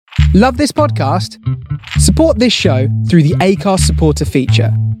Love this podcast? Support this show through the Acast supporter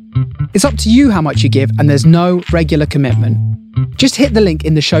feature. It's up to you how much you give, and there's no regular commitment. Just hit the link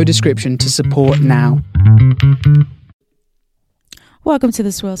in the show description to support now. Welcome to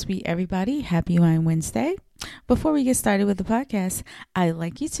the Swirl Suite, everybody. Happy Wine Wednesday. Before we get started with the podcast, I'd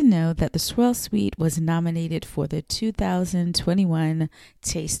like you to know that the Swirl Suite was nominated for the 2021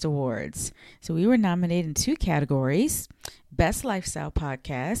 Taste Awards. So we were nominated in 2 categories: Best Lifestyle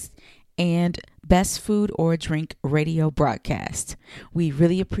Podcast and Best Food or Drink Radio Broadcast. We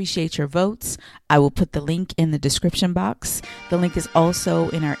really appreciate your votes. I will put the link in the description box. The link is also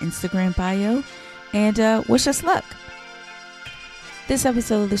in our Instagram bio. And wish us luck. This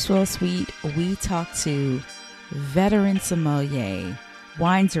episode of the Swirl Suite, we talk to veteran sommelier,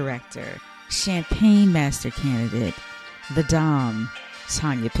 wine director, champagne master candidate, the Dom,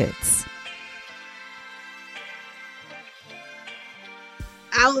 Tonya Pitts.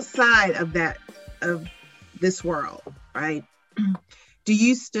 Outside of this world, right? Do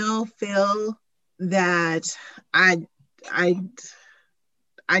you still feel that I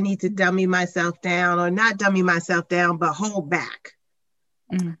need to dummy myself down, or not dummy myself down, but hold back?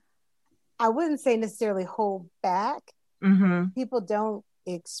 Mm-hmm. I wouldn't say necessarily hold back. Mm-hmm. People don't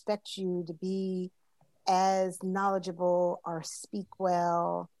expect you to be as knowledgeable or speak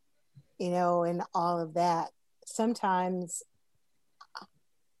well, and all of that. Sometimes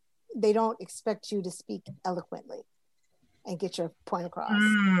they don't expect you to speak eloquently and get your point across.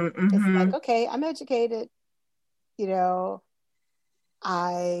 Mm-hmm. It's like, okay, I'm educated.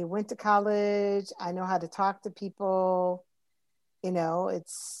 I went to college. I know how to talk to people.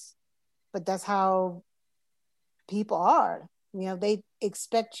 But that's how people are. They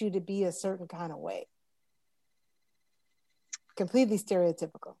expect you to be a certain kind of way. Completely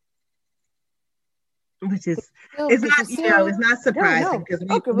stereotypical. Which is, it's not surprising.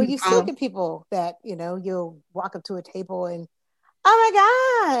 Well, you still get people that, you'll walk up to a table and, oh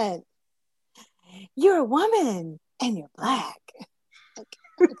my God, you're a woman and you're Black.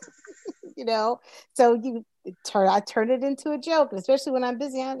 So I turn it into a joke, especially when I'm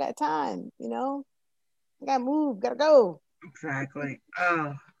busy. I don't got time, I gotta move, gotta go. Exactly.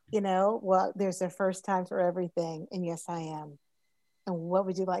 Oh. Well, there's a first time for everything. And yes, I am. And what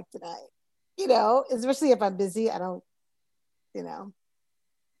would you like tonight? Especially if I'm busy, I don't,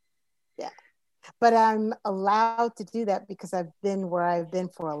 yeah. But I'm allowed to do that because I've been where I've been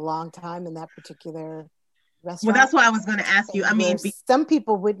for a long time in that particular restaurant. Well, that's why I was going to ask you. Some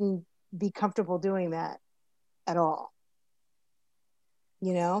people wouldn't be comfortable doing that at all.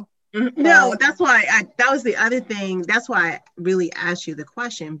 No, that's why that was the other thing. That's why I really asked you the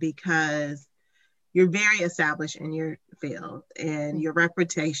question, because you're very established in your field and your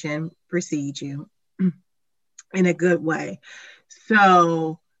reputation precedes you in a good way.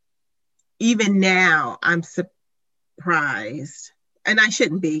 So even now I'm surprised, and I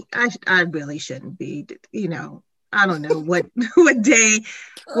shouldn't be. I really shouldn't be. I don't know what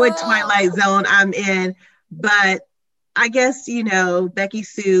what twilight zone I'm in, but I guess, Becky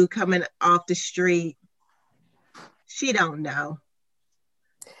Sue coming off the street, she don't know.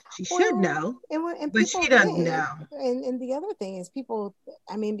 She should know, but she doesn't know. And the other thing is people,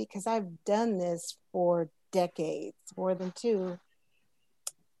 because I've done this for decades, more than 2.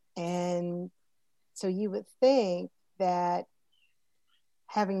 And so you would think that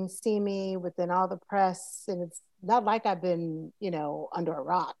having seen me within all the press, and it's not like I've been, under a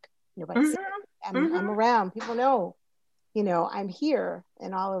rock. Nobody I'm around. People know, I'm here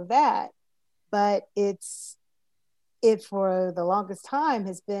and all of that. But it for the longest time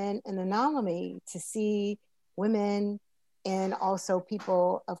has been an anomaly to see women and also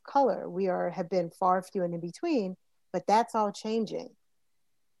people of color. We have been far few and in between, but that's all changing.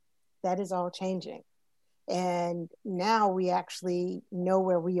 That is all changing. And now we actually know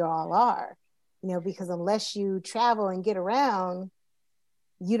where we all are, because unless you travel and get around,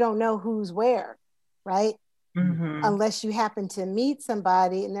 you don't know who's where, right? Mm-hmm. Unless you happen to meet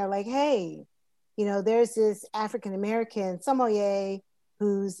somebody and they're like, hey, there's this African-American sommelier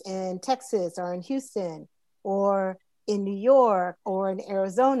who's in Texas or in Houston or in New York or in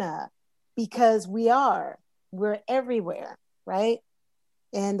Arizona, because we're everywhere, right?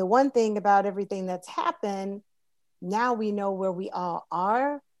 And the one thing about everything that's happened, now we know where we all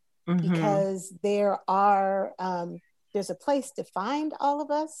are, because there's a place to find all of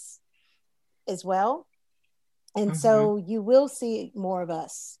us as well. And so you will see more of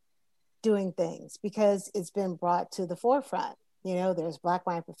us doing things because it's been brought to the forefront. There's Black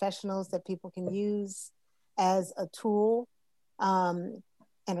wine professionals that people can use as a tool and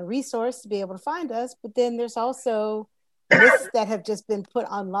a resource to be able to find us. But then there's also lists that have just been put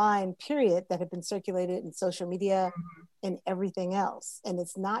online, period, that have been circulated in social media and everything else. And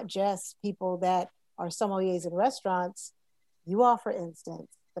it's not just people that are sommeliers in restaurants. You all, for instance,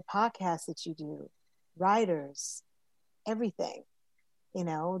 the podcasts that you do, writers, everything. You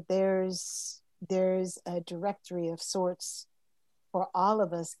know, there's a directory of sorts for all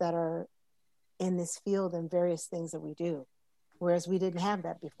of us that are in this field and various things that we do, whereas we didn't have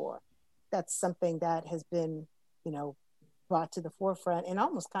that before. That's something that has been, you know, brought to the forefront and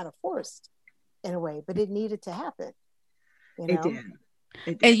almost kind of forced in a way, but it needed to happen. You know? It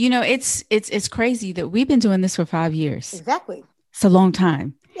did. And you know, it's crazy that we've been doing this for 5 years. Exactly. It's a long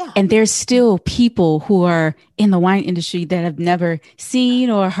time. Yeah. And there's still people who are in the wine industry that have never seen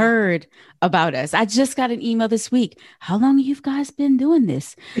or heard about us. I just got an email this week. How long have you guys been doing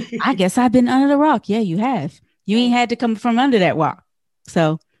this? I guess I've been under the rock. Yeah, you have. You ain't had to come from under that rock.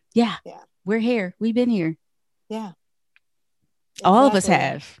 So yeah. We're here. We've been here. Yeah. All of us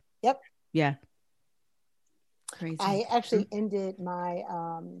have. Yep. Yeah. Crazy. I actually ended my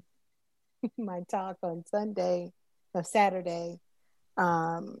my talk on Saturday.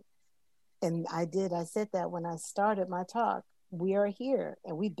 And I said that when I started my talk. We are here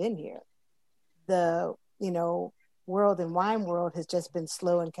and we've been here. The, you know, world and wine world has just been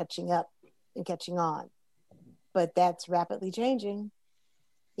slow in catching up and catching on. But that's rapidly changing,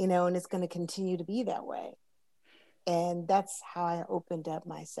 you know, and it's going to continue to be that way. And that's how I opened up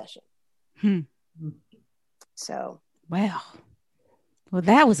my session. So. Well,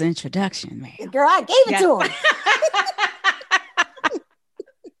 that was an introduction, man. Girl, I gave it to him.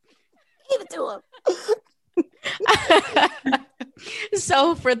 Gave it to him.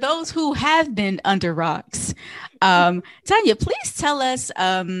 So for those who have been under rocks, Tonya, please tell us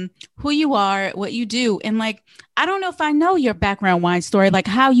who you are, what you do. And like, I don't know if I know your background wine story, like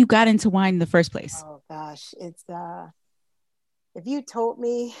how you got into wine in the first place. Oh gosh, it's if you told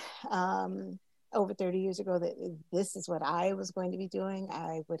me over 30 years ago that this is what I was going to be doing,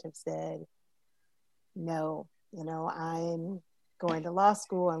 I would have said no. You know, I'm going to law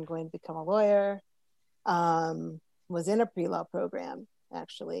school, I'm going to become a lawyer. Was in a pre-law program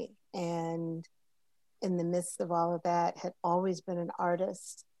actually, and in the midst of all of that had always been an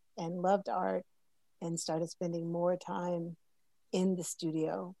artist and loved art and started spending more time in the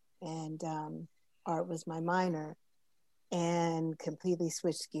studio, and art was my minor, and completely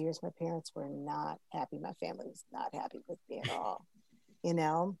switched gears. My parents were not happy. My family was not happy with me at all, you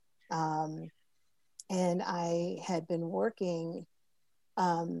know. And I had been working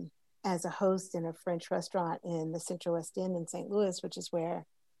as a host in a French restaurant in the Central West End in St. Louis, which is where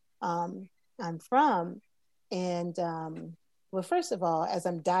I'm from. And well, first of all, as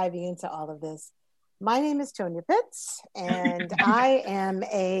I'm diving into all of this, my name is Tonya Pitts, and I am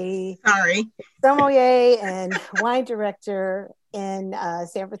a sommelier and wine director in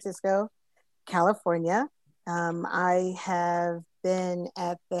San Francisco, California. I have been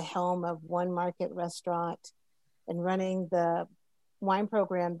at the helm of One Market Restaurant and running the wine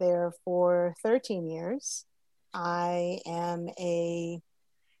program there for 13 years. I am a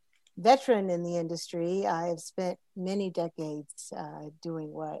veteran in the industry. I have spent many decades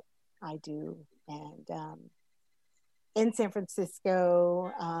doing what I do, and in San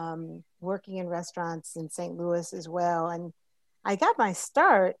Francisco, working in restaurants in St. Louis as well. And I got my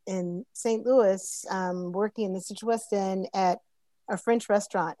start in St. Louis working in the Central West End at a French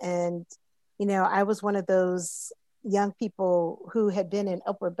restaurant. And, you know, I was one of those young people who had been in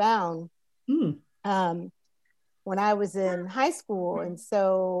Upward Bound when I was in high school. And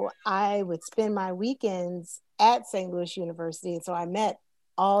so I would spend my weekends at St. Louis University. And so I met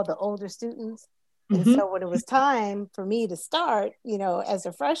all the older students. And so when it was time for me to start, you know, as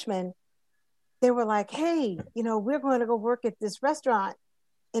a freshman, they were like, hey, you know, we're going to go work at this restaurant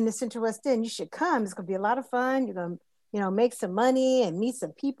in the Central West End. You should come. It's going to be a lot of fun. You're going to, you know, make some money and meet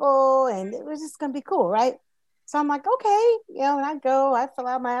some people. And it was just going to be cool, right? So I'm like, okay, you know, and I fill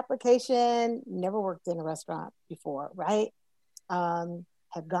out my application, never worked in a restaurant before, right?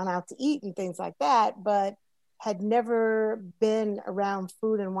 Had gone out to eat and things like that, but had never been around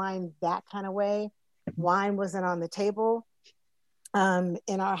food and wine that kind of way. Wine wasn't on the table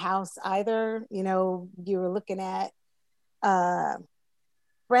in our house either. You know, you were looking at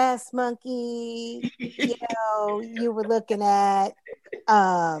Brass Monkey, you know, you were looking at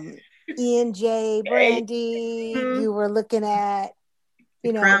E&J Brandy, you were looking at,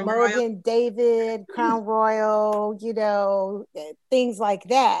 you know, Crown Mogan Royal. David, Crown Royal, you know, things like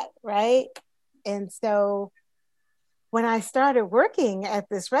that, right? And so when I started working at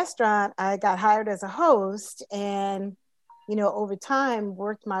this restaurant, I got hired as a host, and over time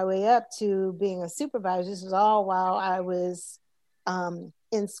worked my way up to being a supervisor. This was all while I was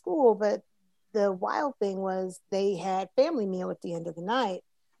in school, but the wild thing was they had family meal at the end of the night.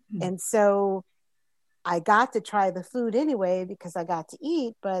 And so I got to try the food anyway because I got to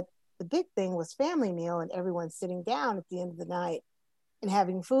eat, but the big thing was family meal and everyone sitting down at the end of the night and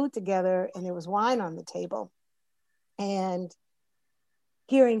having food together, and there was wine on the table. And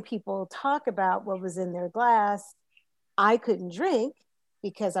hearing people talk about what was in their glass, I couldn't drink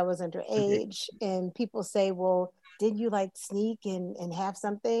because I was underage. And people say, well, did you like sneak and have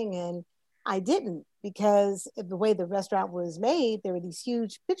something? And I didn't, because of the way the restaurant was made, there were these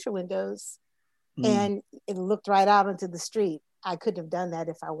huge picture windows and it looked right out into the street. I couldn't have done that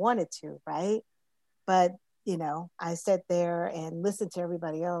if I wanted to, right? But, I sat there and listened to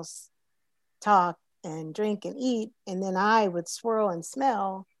everybody else talk and drink and eat. And then I would swirl and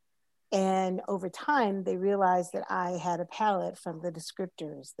smell. And over time, they realized that I had a palate from the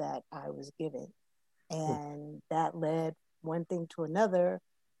descriptors that I was given. And that led one thing to another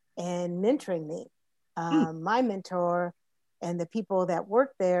and mentoring me. My mentor and the people that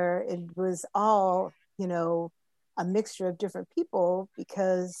worked there, it was all, a mixture of different people,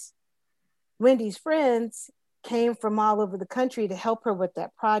 because Wendy's friends came from all over the country to help her with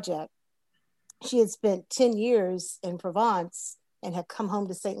that project. She had spent 10 years in Provence and had come home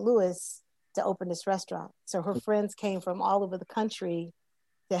to St. Louis to open this restaurant. So her friends came from all over the country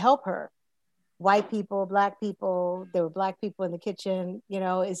to help her. White people, Black people, there were Black people in the kitchen.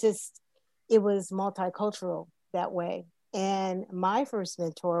 It was multicultural that way. And my first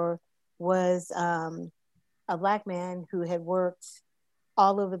mentor was a Black man who had worked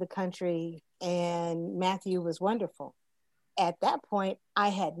all over the country, and Matthew was wonderful. At that point, I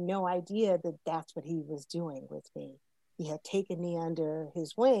had no idea that that's what he was doing with me. He had taken me under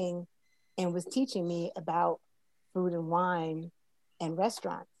his wing and was teaching me about food and wine and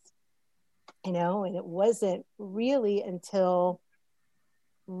restaurants, and it wasn't really until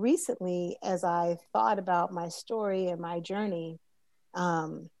recently, as I thought about my story and my journey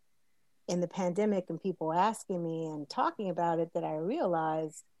in the pandemic and people asking me and talking about it, that I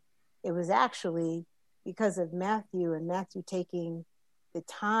realized it was actually because of Matthew, and Matthew taking the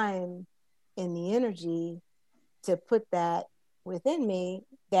time and the energy to put that within me,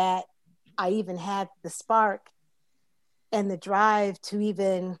 that I even had the spark and the drive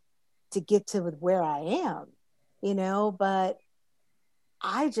to get to where I am, but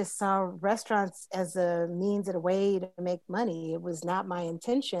I just saw restaurants as a means and a way to make money. It was not my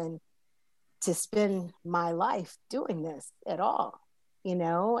intention to spend my life doing this at all,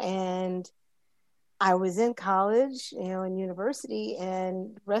 and I was in college, in university,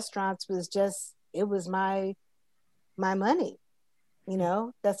 and restaurants was just, it was my money.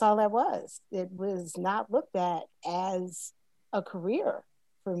 That's all that was. It was not looked at as a career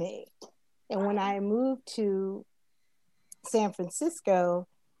for me. And when I moved to San Francisco,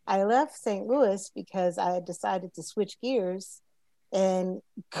 I left St. Louis because I had decided to switch gears and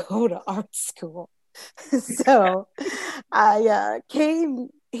go to art school. So I came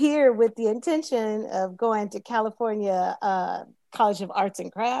here with the intention of going to California College of Arts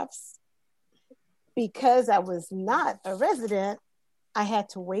and Crafts. Because I was not a resident, I had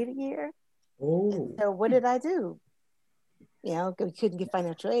to wait a year. And so what did I do? We couldn't get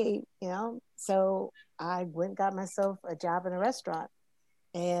financial aid, so I went and got myself a job in a restaurant.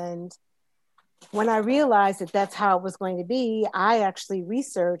 And when I realized that that's how it was going to be, I actually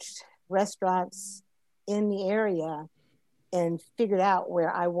researched restaurants in the area and figured out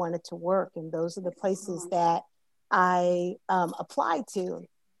where I wanted to work. And those are the places that I applied to.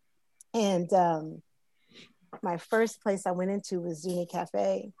 And my first place I went into was Zuni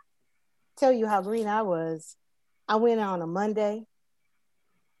Cafe. Tell you how green I was. I went on a Monday.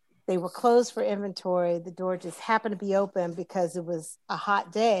 They were closed for inventory. The door just happened to be open because it was a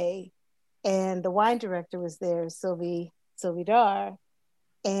hot day. And the wine director was there, Sylvie Dar.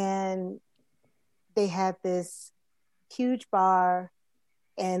 And they had this huge bar,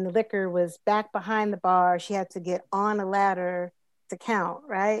 and the liquor was back behind the bar. She had to get on a ladder to count,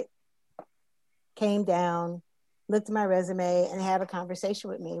 right? Came down, looked at my resume, and had a conversation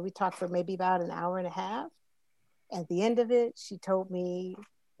with me. We talked for maybe about an hour and a half. At the end of it, she told me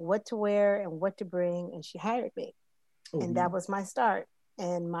what to wear and what to bring, and she hired me. And that was my start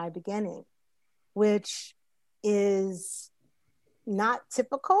and my beginning, which is not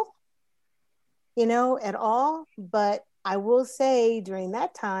typical, at all. But I will say during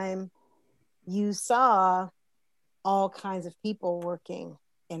that time, you saw all kinds of people working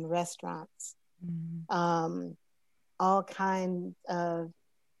in restaurants, all kinds of,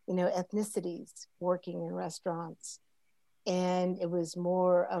 ethnicities working in restaurants. And it was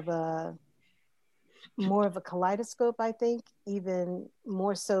more of a kaleidoscope, I think, even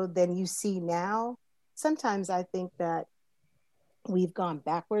more so than you see now. Sometimes I think that we've gone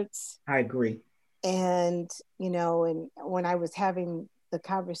backwards. I agree. And, and when I was having the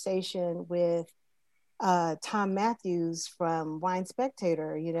conversation with Tom Matthews from Wine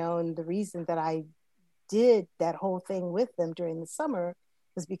Spectator, and the reason that I did that whole thing with them during the summer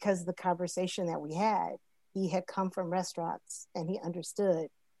was because of the conversation that we had. He had come from restaurants and he understood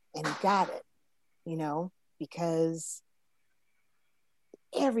and he got it, because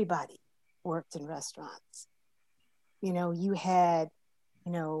everybody worked in restaurants. You had,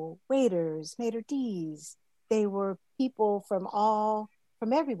 waiters, maitre d's. They were people from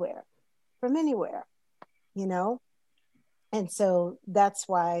everywhere, from anywhere, And so that's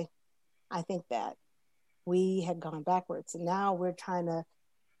why I think that we had gone backwards and now we're trying to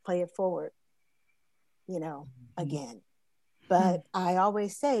play it forward, again. But I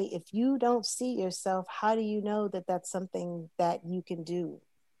always say, if you don't see yourself, how do you know that that's something that you can do?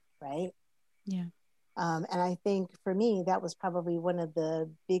 Right. Yeah. And I think for me, that was probably one of the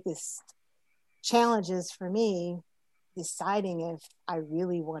biggest challenges for me, deciding if I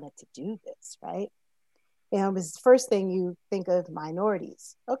really wanted to do this. Right. It was the first thing you think of: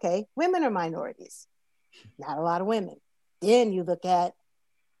 minorities. Okay, women are minorities. Not a lot of women. Then you look at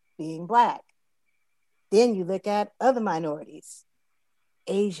being Black. Then you look at other minorities,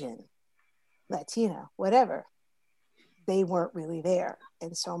 Asian, Latina, whatever. They weren't really there.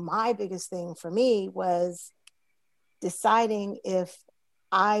 And so my biggest thing for me was deciding if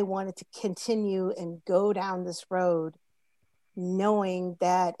I wanted to continue and go down this road, knowing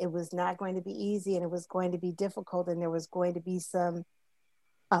that it was not going to be easy and it was going to be difficult and there was going to be some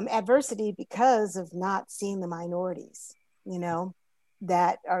adversity because of not seeing the minorities,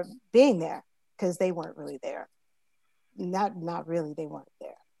 that are being there, because they weren't really there. Not really, they weren't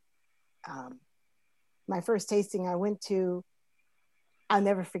there. My first tasting I went to, I'll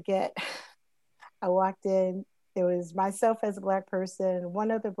never forget. I walked in, there was myself as a Black person,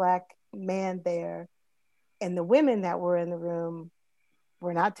 one other Black man there, and the women that were in the room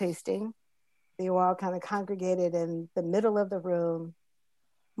were not tasting. They were all kind of congregated in the middle of the room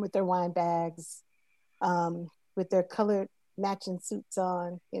with their wine bags, with their colored matching suits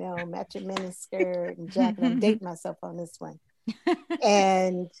on, matching mini skirt and jacket. I'm dating myself on this one.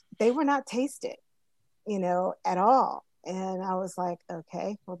 And they were not tasting, at all. And I was like,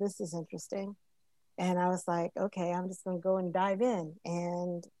 okay, well, this is interesting. And I was like, okay, I'm just going to go and dive in.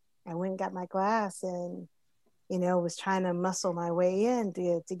 And I went and got my glass and, was trying to muscle my way in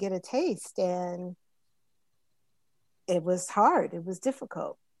to get a taste. And it was hard. It was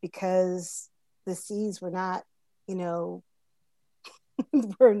difficult because the seas were not,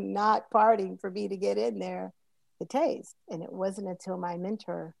 were not parting for me to get in there to taste. And it wasn't until my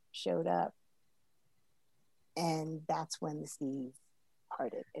mentor showed up, and that's when the seas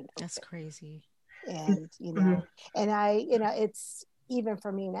parted. That's crazy. And, and I, it's even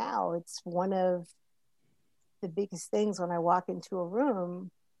for me now, it's one of the biggest things when I walk into a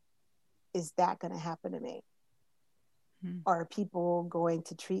room. Is that going to happen to me? Are people going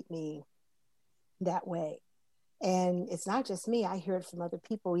to treat me that way? And it's not just me. I hear it from other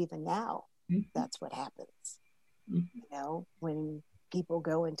people even now. That's what happens. When people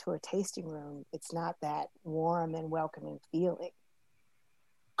go into a tasting room, it's not that warm and welcoming feeling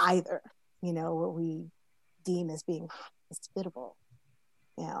either, what we deem as being hospitable.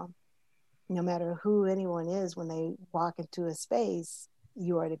 No matter who anyone is, when they walk into a space,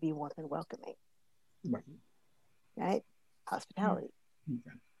 you are to be warm and welcoming. Right? Hospitality.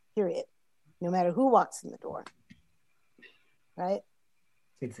 Period. No matter who walks in the door. Right?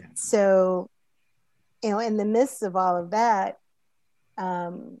 Exactly. So, in the midst of all of that,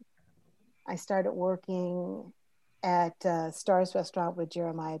 I started working at Stars Restaurant with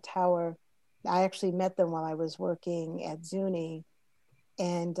Jeremiah Tower. I actually met them while I was working at Zuni.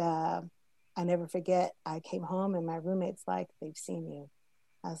 And I never forget, I came home and my roommate's like, they've seen you.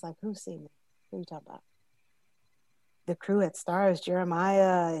 I was like, who's seen me? Who are you talking about? The crew at Stars,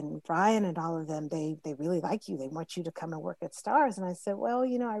 Jeremiah and Brian and all of them, they really like you. They want you to come and work at Stars. And I said, well,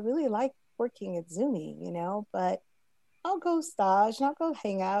 I really like working at Zuni, but I'll go stage and I'll go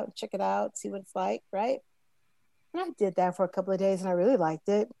hang out, check it out, see what it's like, right? And I did that for a couple of days and I really liked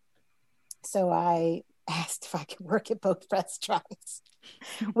it. So I asked if I could work at both restaurants,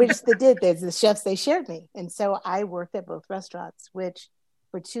 which they did. There's the chefs, they shared me. And so I worked at both restaurants, which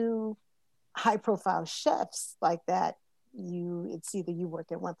for two high profile chefs like that, it's either you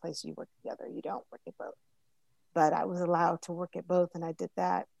work at one place or you work together. You don't work at both. But I was allowed to work at both, and I did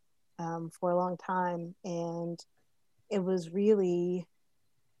that for a long time. And it was really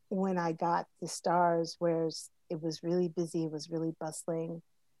when I got the stars where it was really busy, it was really bustling.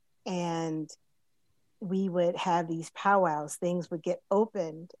 And we would have these powwows, things would get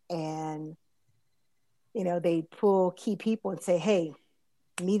opened, and, they'd pull key people and say, hey,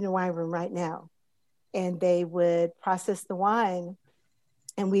 meet in the wine room right now. And they would process the wine,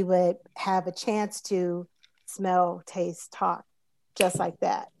 and we would have a chance to smell, taste, talk, just like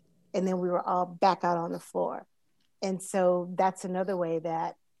that. And then we were all back out on the floor. And so that's another way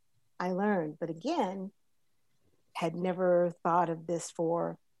that I learned. But again, had never thought of this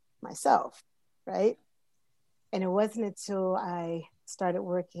for myself, right? And it wasn't until I started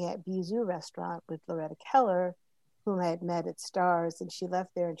working at Bijou Restaurant with Loretta Keller, whom I had met at Stars, and she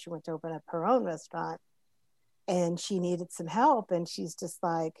left there and she went to open up her own restaurant, and she needed some help. And she's just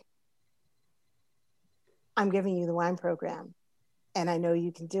like, I'm giving you the wine program and I know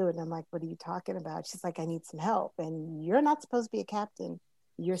you can do it. And I'm like, what are you talking about? She's like, I need some help. And you're not supposed to be a captain.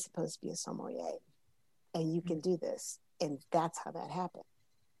 You're supposed to be a sommelier, and you can do this. And that's how that happened.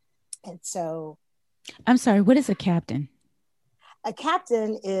 And so, I'm sorry, what is a captain? A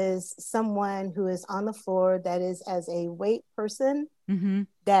captain is someone who is on the floor that is as a wait person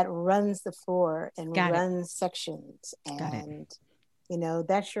that runs the floor and runs sections. And,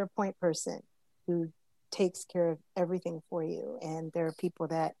 that's your point person who takes care of everything for you. And there are people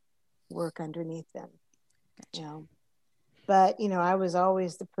that work underneath them, But, I was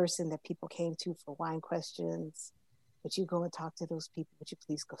always the person that people came to for wine questions. Would you go and talk to those people? Would you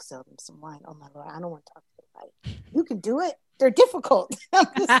please go sell them some wine? Oh my Lord, I don't want to talk to anybody. You can do it. They're difficult. I'm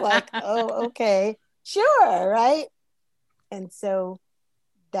just like, oh, okay, sure, right? And so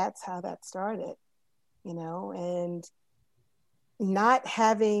that's how that started, and not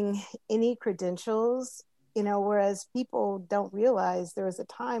having any credentials, whereas people don't realize there was a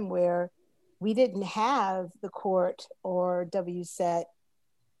time where we didn't have the court or WSET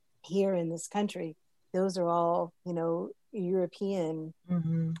here in this country. Those are all, European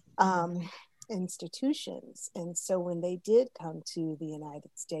institutions. And so when they did come to the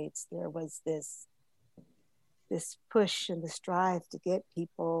United States, there was this push and this drive to get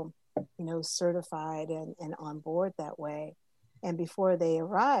people, certified and on board that way. And before they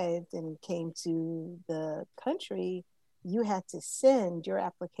arrived and came to the country, you had to send your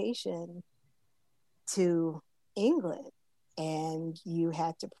application to England, and you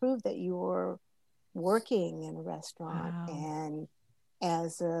had to prove that you were working in a restaurant and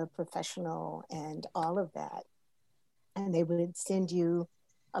as a professional and all of that. And they would send you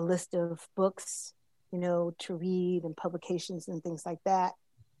a list of books, to read and publications and things like that.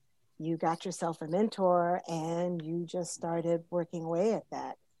 You got yourself a mentor and you just started working away at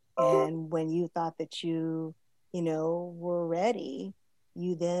that. And when you thought that you, were ready,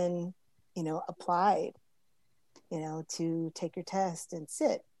 you then, applied, to take your test and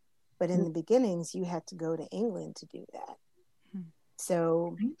sit. But in the beginnings, you had to go to England to do that.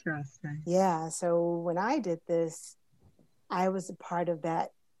 So interesting. Yeah. So when I did this, I was a part of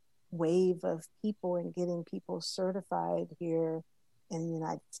that wave of people and getting people certified here in the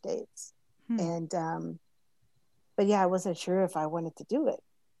United States. And, but yeah, I wasn't sure if I wanted to do it,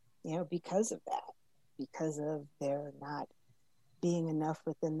 because of that, because of there not being enough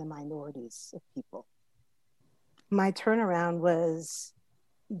within the minorities of people. My turnaround was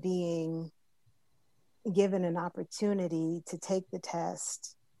being given an opportunity to take the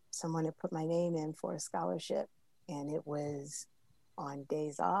test. Someone had put my name in for a scholarship, and it was on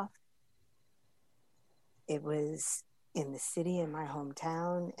days off. It was in the city, in my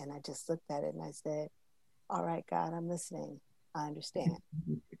hometown, and I just looked at it and I said, all right, God, I'm listening. I understand.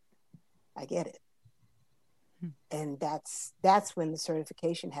 I get it. And that's when the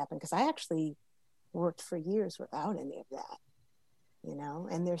certification happened, because I actually worked for years without any of that,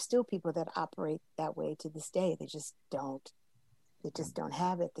 and there's still people that operate that way to this day. They just don't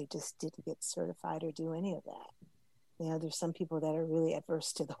have it. They just didn't get certified or do any of that. There's some people that are really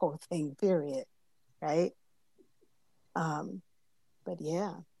adverse to the whole thing, period. Right. But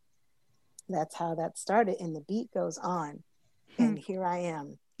yeah, that's how that started. And the beat goes on. And here I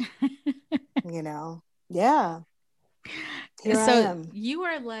am, yeah. Here I am. You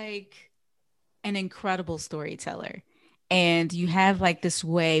are like an incredible storyteller, and you have like this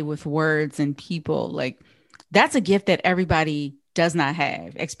way with words and people. Like, that's a gift that everybody does not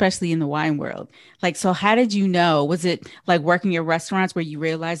have, especially in the wine world. Like, so how did you know? Was it like working at restaurants where you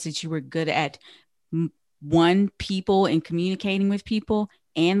realized that you were good at people and communicating with people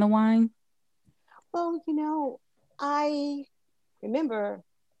and the wine? Well, I remember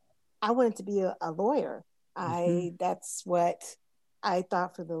I wanted to be a lawyer. That's what I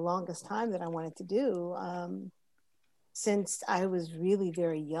thought for the longest time that I wanted to do. since I was really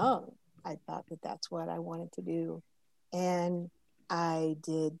very young. I thought that that's what I wanted to do. And I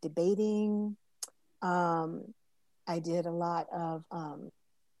did debating. I did a lot of,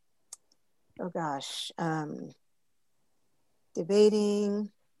 debating.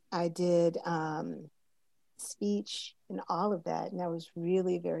 I did speech and all of that. And I was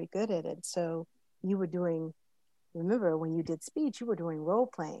really very good at it. So you were doing, remember when you did speech, you were doing role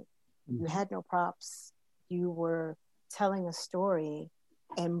playing. You had no props. You were telling a story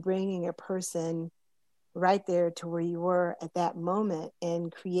and bringing a person right there to where you were at that moment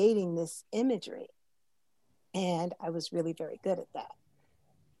and creating this imagery. And I was really very good at that.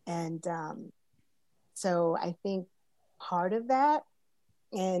 And so I think part of that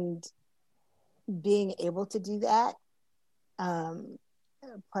and being able to do that,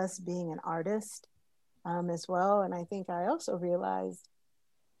 plus being an artist as well. And I think I also realized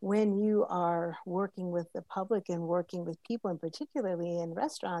when you are working with the public and working with people, and particularly in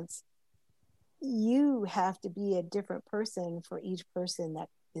restaurants, you have to be a different person for each person that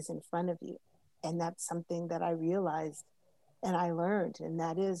is in front of you. And that's something that I realized and I learned, and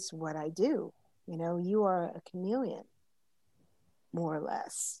that is what I do. You know, you are a chameleon, more or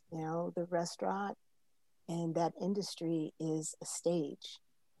less. You know, the restaurant and that industry is a stage,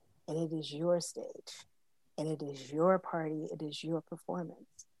 and it is your stage, and it is your party, it is your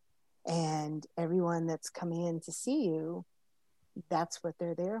performance. And everyone that's coming in to see you, that's what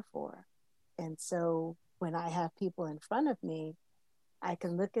they're there for. And so when I have people in front of me, I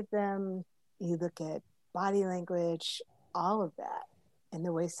can look at them, you look at body language, all of that, and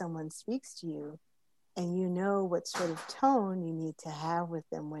the way someone speaks to you, and you know what sort of tone you need to have with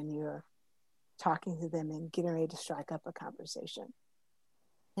them when you're talking to them and getting ready to strike up a conversation.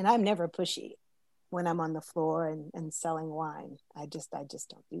 And I'm never pushy when I'm on the floor and selling wine. I just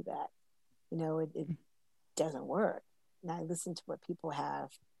don't do that. You know, it doesn't work. And I listen to what people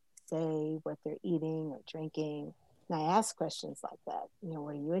have to say, what they're eating or drinking. And I ask questions like that. You know,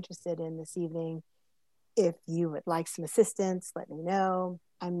 what are you interested in this evening? If you would like some assistance, let me know.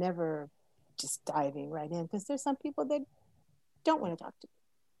 I'm never just diving right in, because there's some people that don't want to talk to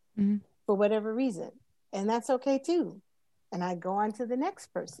me for whatever reason. And that's okay too. And I go on to the next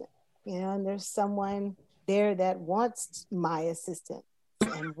person, you know, and there's someone there that wants my assistance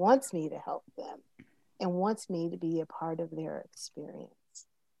and wants me to help them and wants me to be a part of their experience,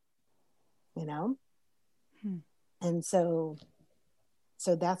 you know? And so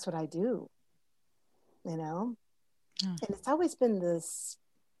that's what I do, you know? And it's always been this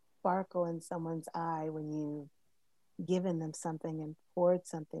sparkle in someone's eye when you've given them something and poured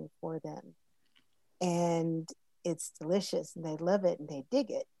something for them. And it's delicious and they love it and they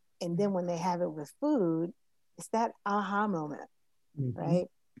dig it. And then when they have it with food, it's that aha moment, right?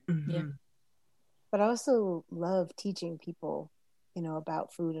 Yeah. But I also love teaching people, you know,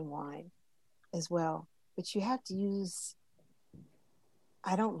 about food and wine as well. But you have to use,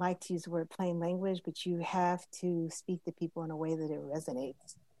 I don't like to use the word plain language, but you have to speak to people in a way that it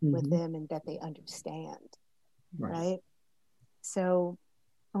resonates with them and that they understand, right? So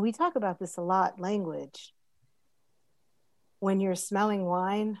when we talk about this a lot, language, when you're smelling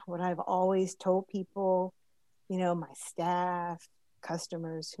wine, what I've always told people, you know, my staff,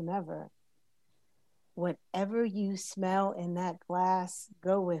 customers, whomever, whatever you smell in that glass,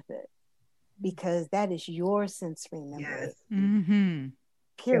 go with it, because that is your sensory memory. Yes.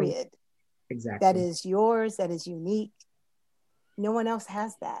 Period. Exactly. That is yours. That is unique. No one else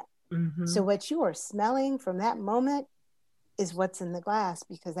has that. So what you are smelling from that moment is what's in the glass,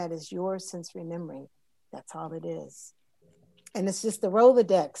 because that is your sensory memory. That's all it is. And it's just the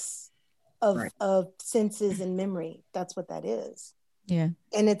Rolodex of senses and memory. That's what that is. Yeah.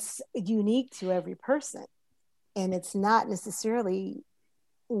 And it's unique to every person. And it's not necessarily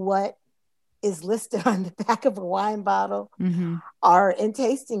what is listed on the back of a wine bottle or in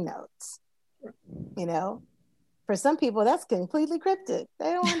tasting notes. You know, for some people, that's completely cryptic.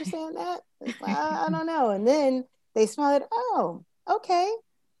 They don't understand that. It's like, I don't know. And then they smell it. Oh, okay.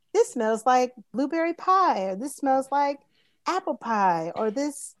 This smells like blueberry pie, or this smells like apple pie, or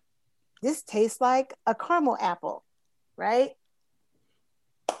this tastes like a caramel apple, right?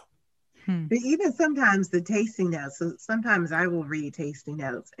 But even sometimes the tasting notes, so sometimes I will read tasting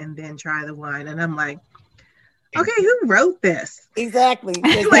notes and then try the wine, and I'm like, okay, who wrote this? Exactly.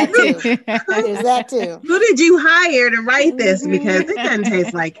 There's that too. There's that too. Who did you hire to write this? Because it doesn't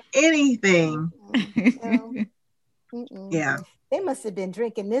taste like anything. Yeah. They must have been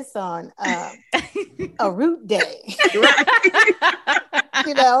drinking this on a root day.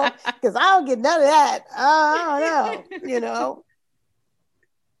 You know, because I don't get none of that. I don't know, you know.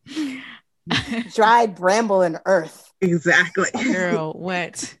 Dried bramble and earth. Exactly. Girl,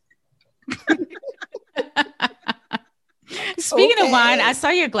 what? Speaking of wine, I saw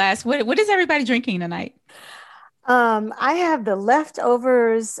your glass. What is everybody drinking tonight? I have the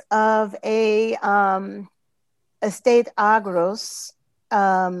leftovers of a Estate Agros,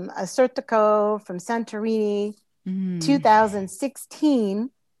 a Sertico from Santorini, 2016.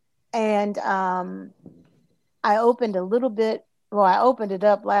 And I opened a little bit. Well, I opened it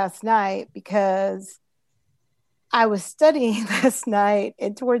up last night because I was studying last night,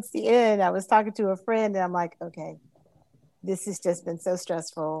 and towards the end, I was talking to a friend, and I'm like, okay, this has just been so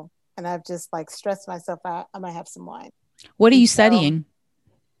stressful, and I've just like stressed myself out. I might have some wine. What are you studying?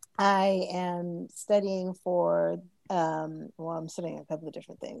 I am studying for, I'm studying a couple of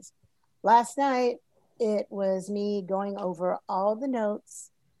different things. Last night, it was me going over all the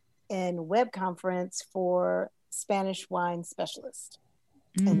notes in web conference for Spanish wine specialist.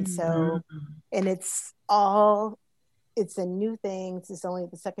 And so, and it's a new thing. It's only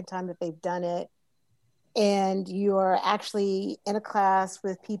the second time that they've done it. And you're actually in a class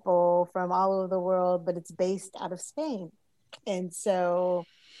with people from all over the world, but it's based out of Spain. And so,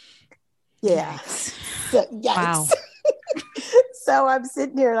 yeah. Yikes. So, yikes. Wow. So I'm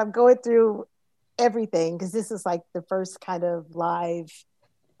sitting here and I'm going through everything because this is like the first kind of live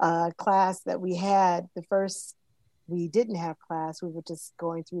class that we had. The first, we didn't have class. We were just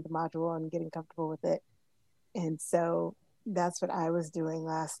going through the module and getting comfortable with it. And so that's what I was doing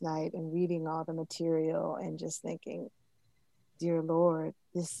last night and reading all the material and just thinking, dear Lord,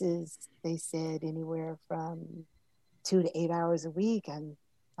 this is, they said anywhere from 2 to 8 hours a week. I'm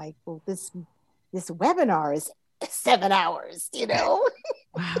like, well, this webinar is 7 hours, you know?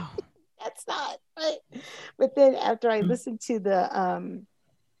 Wow. That's not right. But then after I listened to the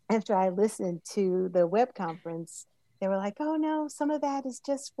web conference, they were like, oh no, some of that is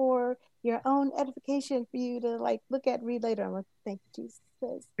just for your own edification for you to like look at and read later. I'm like, thank you, Jesus.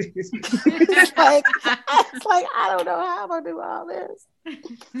 It's like I don't know how I'm gonna do all this.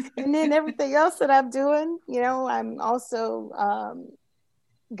 And then everything else that I'm doing, you know, I'm also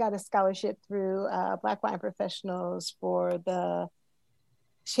got a scholarship through Black Wine Professionals for the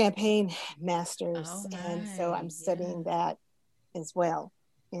Champagne Masters. Oh, and so I'm studying that as well.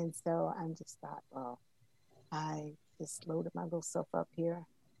 And so I'm just thought, well, I just loaded my little self up here.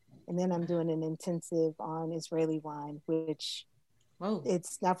 And then I'm doing an intensive on Israeli wine, which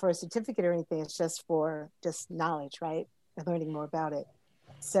it's not for a certificate or anything. It's just for just knowledge, right? And learning more about it.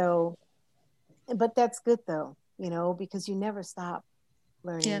 So, but that's good though, you know, because you never stop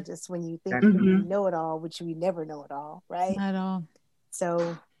learning. Yeah. Just when you think you know it all, which we never know it all, right? Not at all.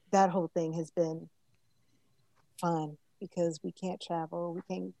 So that whole thing has been fun because we can't travel, we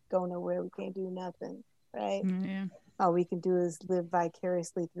can't go nowhere, we can't do nothing, right? Yeah. All we can do is live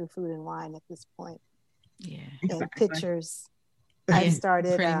vicariously through food and wine at this point. Yeah. And pictures. I've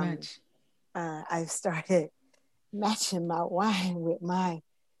started matching my wine with my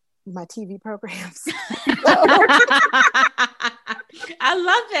TV programs. I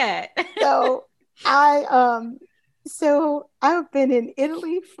love that. So I've been in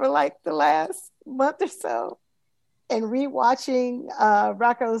Italy for like the last month or so and rewatching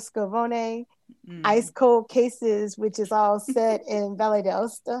Rocco Scavone, Ice Cold Cases, which is all set in Valle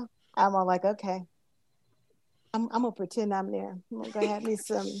d'Aosta. I'm all like, okay, I'm gonna pretend I'm there. I'm gonna have me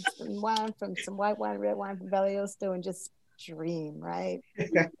some wine from some white wine, red wine from Valle d'Aosta and just dream, right?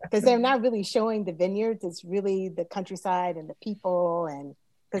 Because they're not really showing the vineyards. It's really the countryside and the people, and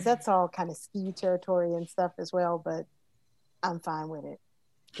because that's all kind of ski territory and stuff as well, but I'm fine with it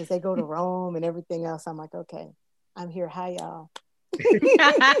because they go to Rome and everything else. I'm like, okay, I'm here. Hi, y'all.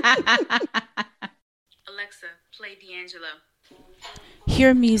 Alexa, play D'Angelo.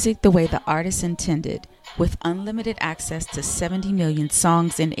 Hear music the way the artist intended with unlimited access to 70 million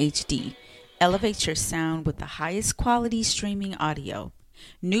songs in HD. Elevate your sound with the highest quality streaming audio.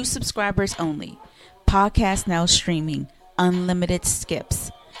 New subscribers only. Podcast now streaming. Unlimited skips.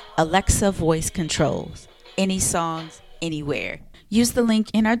 Alexa voice controls. Any songs, anywhere. Use the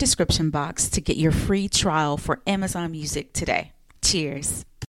link in our description box to get your free trial for Amazon Music today. Cheers.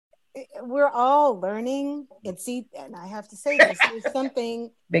 We're all learning and I have to say this, there's something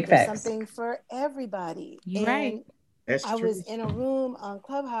for everybody. You're right. I was in a room on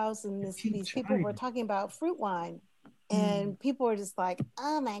Clubhouse and these people were talking about fruit wine and people were just like,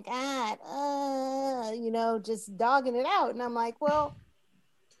 oh my God, you know, just dogging it out. And I'm like, well,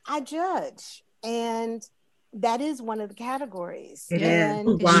 I judge. And that is one of the categories. Yeah.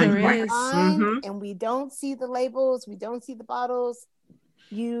 And it sure is. And we don't see the labels, we don't see the bottles.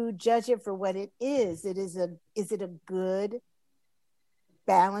 You judge it for what it is. Is it a good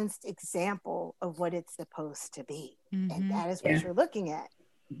balanced example of what it's supposed to be. And that is what you're looking at.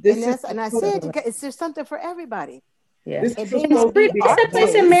 And I said, it's there's something for everybody. Yeah. It's a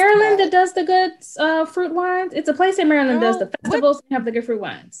place in Maryland that does the good fruit wines. It's a place in Maryland that does the festivals and have the good fruit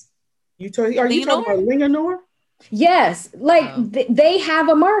wines. Are you talking about Linganore? Yes, like they have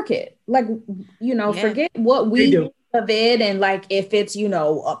a market. Like, forget what we do of it, and like if it's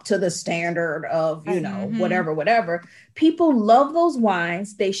up to the standard of whatever. People love those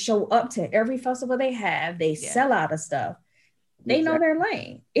wines. They show up to every festival they have. They sell out of stuff. They know their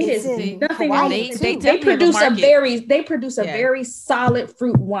lane. It is nothing wrong. They produce a very solid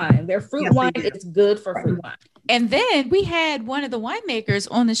fruit wine. Their fruit wine is good for fruit wine. And then we had one of the winemakers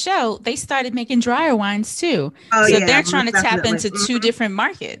on the show. They started making drier wines too. So they're trying to tap into two different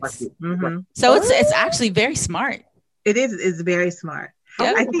markets. So it's actually very smart. It is. It's very smart.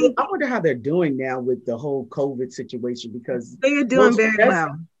 I wonder how they're doing now with the whole COVID situation, because they are doing very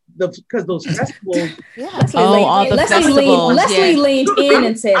well. Because those festivals, Leslie leaned in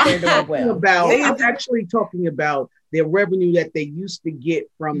and said they're doing well. I'm actually talking about their revenue that they used to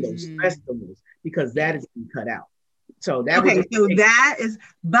get from those festivals, because that is being cut out. So that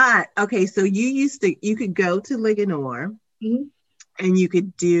so you could go to Linganore and you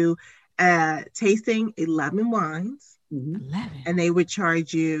could do tasting 11 wines, and they would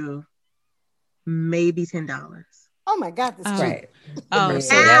charge you maybe $10. Oh my God, that's right. Oh,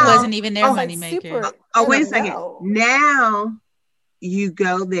 so that wasn't even their money maker. Wait a second. Now you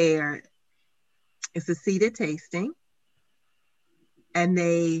go there. It's a seated tasting, and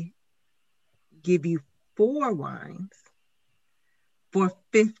they give you 4 wines for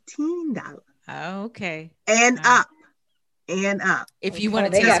 $15. Okay. And up. If you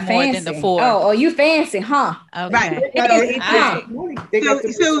want to taste more than the 4. Oh, you fancy, huh? Okay. Right. Because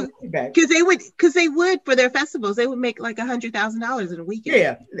they would for their festivals, they would make like $100,000 in a weekend.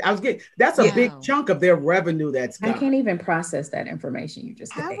 Yeah, that's a big chunk of their revenue. I can't even process that information you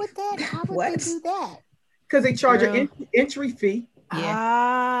just gave. How would they do that? Because they charge an entry fee.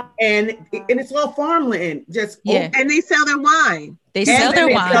 Yeah. And it's all farmland. And they sell their wine. They sell their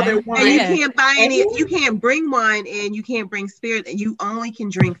wine. And you can't buy any, you can't bring wine in, you can't bring spirit, and you only can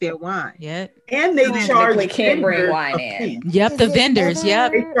drink their wine. Yep. And they charge can't bring wine in. Yep, the vendors.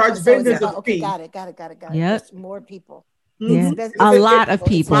 Yep. They charge vendors a fee. Got it. Yep. More people. Yeah. A lot of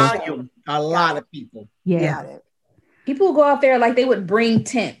people. A lot of people. Yeah. Got it. People would go out there like they would bring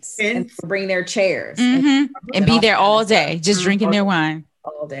tents and bring their chairs and be there all day, just drinking their wine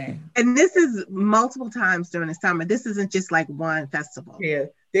all day. And this is multiple times during the summer. This isn't just like one festival. Yeah,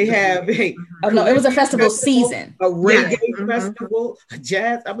 they have it was a festival season, a reggae festival,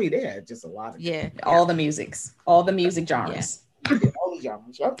 jazz. I mean, they had just a lot of all the music genres. All the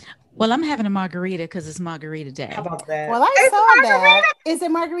genres. Yep. Well, I'm having a margarita because it's Margarita Day. How about that? Well, I saw that. Is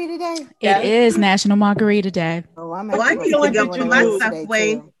it Margarita Day? It is National Margarita Day. Oh, I feel that you like stuff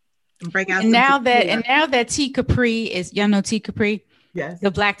way. Break out. And now that Tea Capri is, y'all know Tea Capri,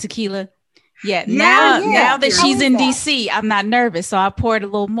 the black tequila. Yeah. Now that she's in DC, I'm not nervous, so I poured a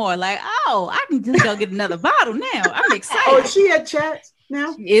little more. Like, I can just go get another bottle now. I'm excited. Oh, is she at Chats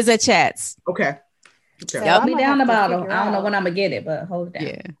now? She is at Chats. Okay. So hold me down the bottle. I don't know when I'm gonna get it, but hold it down.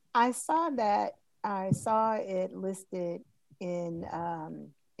 Yeah. I saw it listed in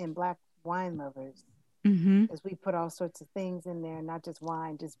Black Wine Lovers, as we put all sorts of things in there, not just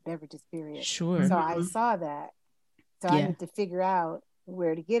wine, just beverages, period. Sure. So I saw that. So I need to figure out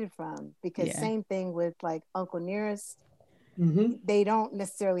where to get it from, because same thing with like Uncle Nearest. They don't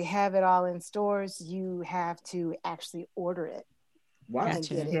necessarily have it all in stores. You have to actually order it. Wow. And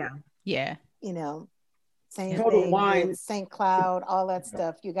get it. Yeah. Same Total thing Wine, with St. Cloud, all that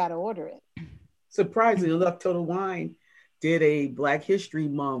stuff. You got to order it. Surprisingly enough, Total Wine did a Black History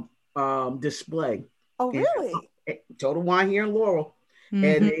Month display. Oh, really? Total Wine here in Laurel.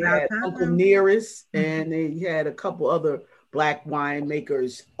 And they had Uncle Nearest, and they had a couple other Black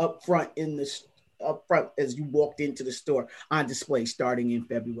winemakers up front as you walked into the store on display starting in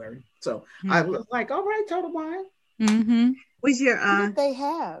February. So I was like, all right, Total Wine. What's your Who did they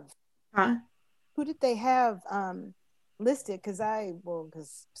have? Huh? Who did they have listed? Because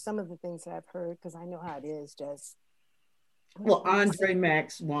some of the things that I've heard, because I know how it is, just Andre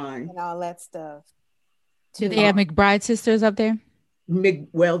Max wine and all that stuff. Do they have McBride sisters up there?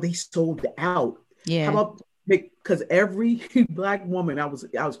 Well, they sold out. Yeah. How about, because every Black woman, I was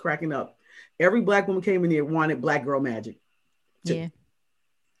cracking up. Every Black woman came in there wanted Black Girl Magic. Yeah.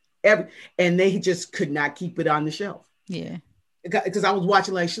 And they just could not keep it on the shelf. Yeah. Because I was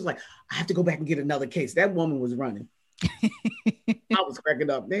watching, like, she's like, I have to go back and get another case. That woman was running. I was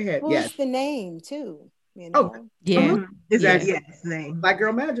cracking up. They had What's the name too? you know. Oh, Yeah. Is that Yeah. name? Black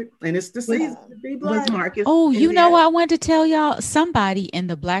Girl Magic, and it's the season to be Was black. Marcus? Oh, you know what I wanted to tell y'all? Somebody in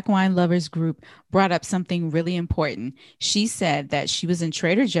the Black Wine Lovers group brought up something really important. She said that she was in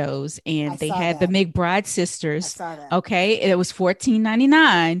Trader Joe's and they had the McBride sisters. I saw that. Okay. It was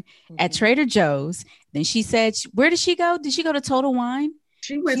 $14.99 at Mhm. Trader Joe's. Then she said, where did she go? Did she go to Total Wine?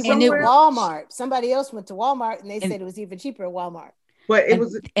 She went She went to somewhere, Walmart. Somebody else went to Walmart and they And- said it was even cheaper at Walmart. but it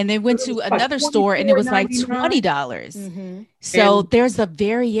was and they went it to was another store and it was like $24.99. $20. Mm-hmm. So And there's a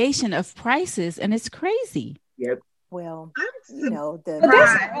variation of prices and it's crazy. yep. Well, I'm you know, But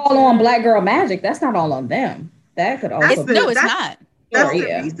that's not all on Black Girl Magic. That's not all on them. That could also No, it's not. That's Oh, the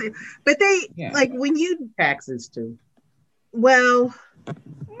yeah. reason. But they like when you Taxes too. well,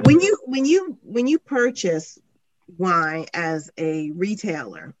 when you purchase wine as a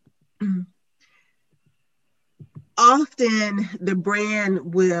retailer, often the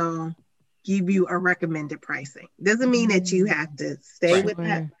brand will give you a recommended pricing. Doesn't mean that you have to stay with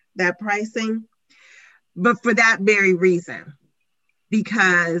that pricing, but for that very reason,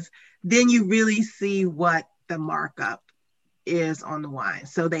 because then you really see what the markup is on the wine.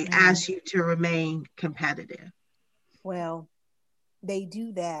 So they ask you to remain competitive. Well, they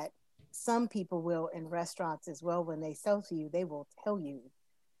do that. Some people will in restaurants as well. When they sell to you, they will tell you,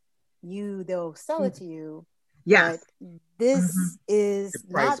 they'll sell it to you. Yes. But this is The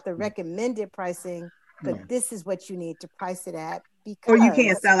price. not the recommended pricing, but Yeah. this is what you need to price it at because Or you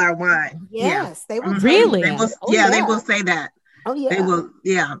can't sell our wine. Yes, they will. Really? They will, Oh, they will say that. Oh yeah. They will.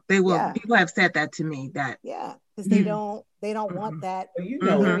 Yeah, they will. Yeah. People have said that to me. That because they don't want that Well, you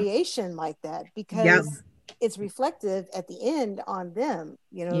know, variation like that because it's reflective at the end on them.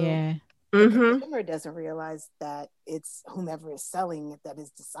 You know, Yeah. the consumer doesn't realize that it's whomever is selling it that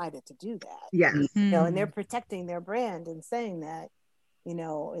has decided to do that. Yes. You know, and they're protecting their brand and saying that, you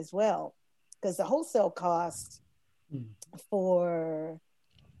know, as well. Because the wholesale cost for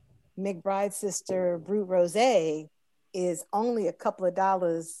McBride Sister Brut Rosé is only a couple of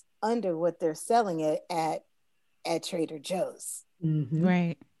dollars under what they're selling it at Trader Joe's.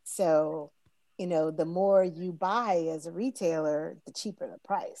 Right. So, you know, the more you buy as a retailer, the cheaper the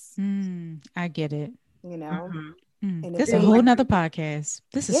price. I get it. You know, And this is a whole nother podcast.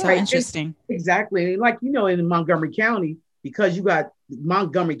 This is so interesting. Exactly. Like, you know, in Montgomery County, because you got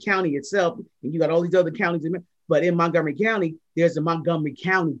Montgomery County itself and you got all these other counties, but in Montgomery County, there's a Montgomery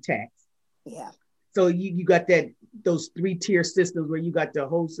County tax. Yeah. So you got those 3-tier systems where you got the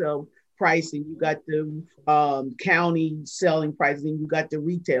wholesale price and you got the county selling price and you got the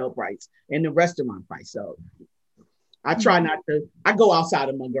retail price and the restaurant price. So I try not to. I go outside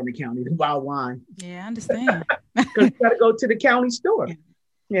of Montgomery County to buy wine. Yeah, I understand. Because you got to go to the county store.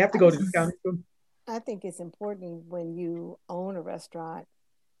 You have to go to the county store. I think it's important when you own a restaurant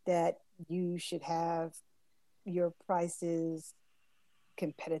that you should have your prices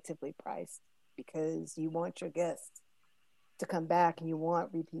competitively priced because you want your guests to come back and you want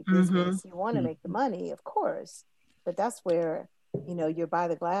repeat business. You want to make the money, of course, but that's where, you know, your by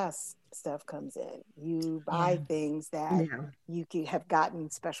the glass stuff comes in. You buy things that you can have gotten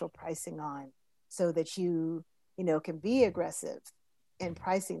special pricing on so that you know, can be aggressive in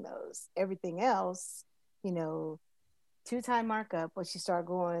pricing those. Everything else, you know, 2-time markup, once you start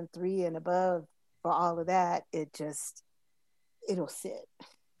going 3 and above for all of that, it'll sit.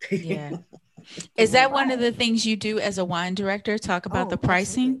 Yeah. Is that one of the things you do as a wine director? Talk about the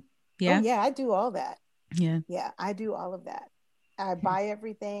pricing? Absolutely. Yeah. Oh, yeah, I do all that. Yeah. Yeah, I do all of that. I buy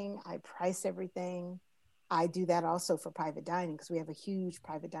everything. I price everything. I do that also for private dining because we have a huge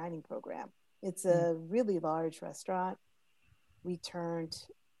private dining program. It's a really large restaurant.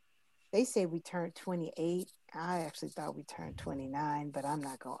 They say we turned 28. I actually thought we turned 29, but I'm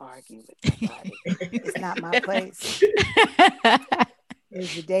not going to argue with nobody. It's not my place.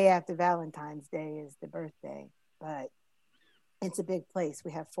 It's the day after Valentine's Day is the birthday, but it's a big place.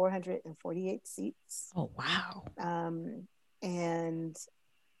 We have 448 seats. Oh, wow. And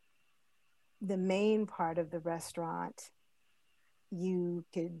the main part of the restaurant, you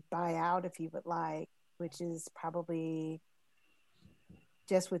could buy out if you would like, which is probably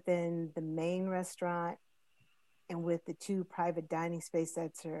just within the main restaurant and with the 2 private dining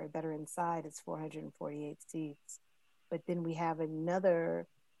spaces that are inside, it's 448 seats. But then we have another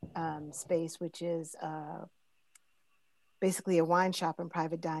space, which is basically a wine shop and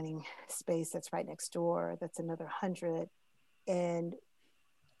private dining space that's right next door. That's another 100. And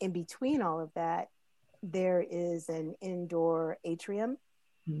in between all of that, there is an indoor atrium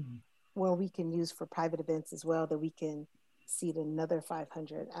where we can use for private events as well, that we can seat another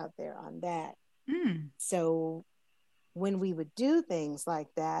 500 out there on that. So when we would do things like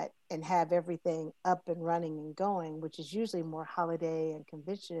that and have everything up and running and going, which is usually more holiday and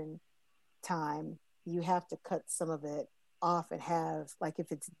convention time, you have to cut some of it off and have, like,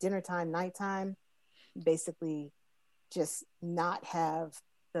 if it's dinner time, nighttime, basically just not have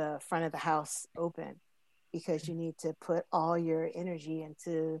the front of the house open, because you need to put all your energy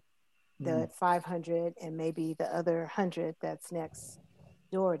into the 500 and maybe the other 100 that's next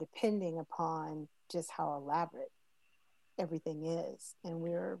door, depending upon just how elaborate everything is. And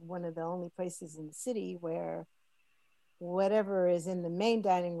we're one of the only places in the city where whatever is in the main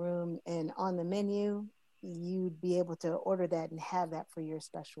dining room and on the menu, you'd be able to order that and have that for your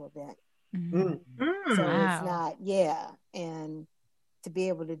special event. Mm-hmm. So it's not, and to be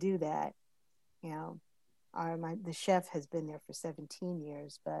able to do that, the chef has been there for 17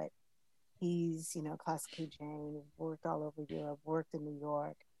 years, but he's, classically trained, worked all over Europe, worked in New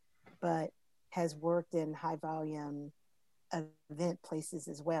York, but has worked in high volume event places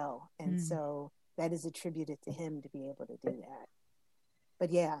as well. And so that is attributed to him to be able to do that.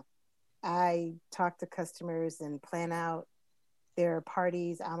 But I talk to customers and plan out their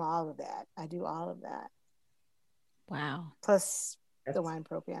parties. I'm all of that. I do all of that. Wow. Plus the wine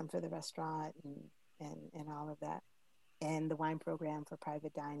program for the restaurant and all of that. And the wine program for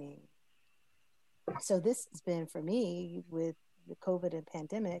private dining. So this has been, for me, with the COVID and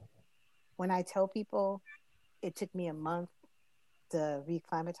pandemic, when I tell people it took me a month to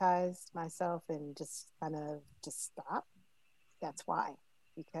reacclimatize myself and just kind of just stop, that's why.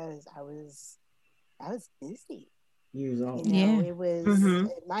 Because I was busy. It was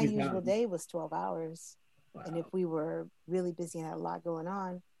my usual day was 12 hours. Wow. And if we were really busy and had a lot going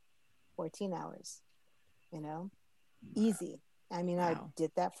on, 14 hours, easy. I mean, I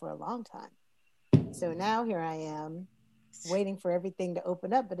did that for a long time. So now here I am waiting for everything to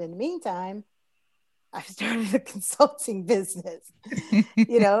open up. But in the meantime, I've started a consulting business,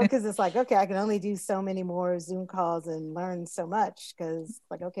 because it's like, okay, I can only do so many more Zoom calls and learn so much, because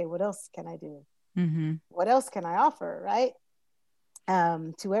like, okay, what else can I do? Mm-hmm. What else can I offer, right?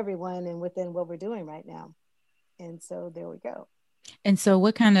 To everyone and within what we're doing right now. And so there we go. And so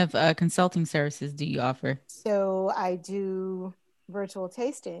what kind of consulting services do you offer? So I do virtual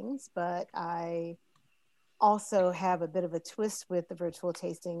tastings, but I also have a bit of a twist with the virtual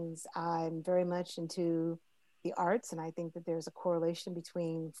tastings. I'm very much into the arts, and I think that there's a correlation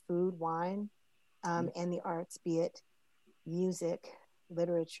between food, wine, and the arts, be it music,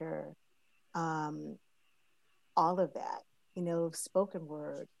 literature, all of that, spoken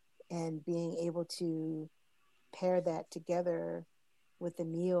word, and being able to pair that together with a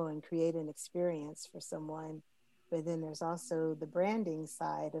meal and create an experience for someone. But then there's also the branding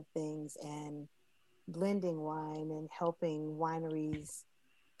side of things and blending wine and helping wineries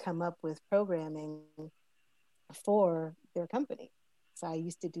come up with programming for their company. So I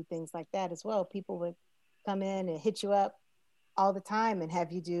used to do things like that as well. People would come in and hit you up all the time and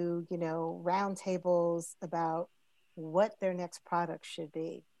have you do, round tables about what their next product should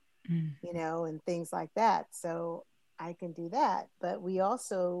be, and things like that. So I can do that. But we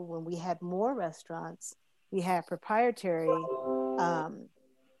also, when we had more restaurants, we had proprietary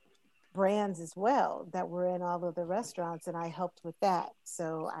brands as well that were in all of the restaurants, and I helped with that.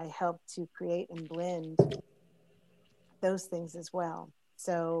 So I helped to create and blend those things as well.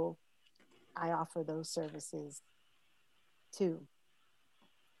 So I offer those services too.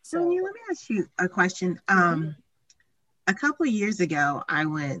 So let me ask you a question. A couple of years ago, I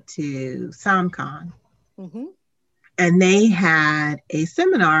went to SomCon, and they had a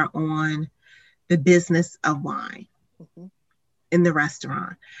seminar on the business of wine in the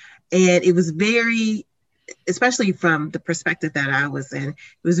restaurant. And it was very, especially from the perspective that I was in, it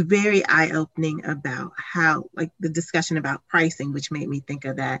was very eye-opening about how, like, the discussion about pricing, which made me think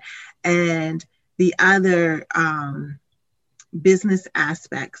of that, and the other business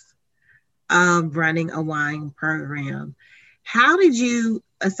aspects of running a wine program. How did you,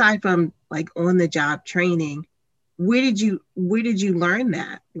 aside from like on-the-job training, where did you learn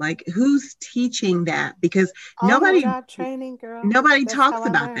that? Like, who's teaching that? Because on-the-job training, girl. Nobody talks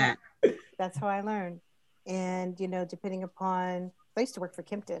about that. That's how I learned. And depending upon, I used to work for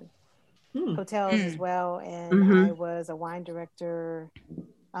Kimpton hotels as well, and I was a wine director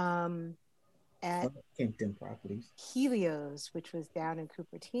at Kimpton Properties, Helios, which was down in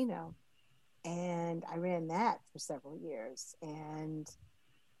Cupertino, and I ran that for several years. And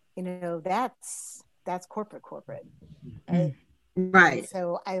that's corporate, right? Right. And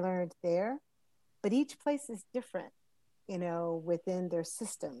so I learned there, but each place is different, within their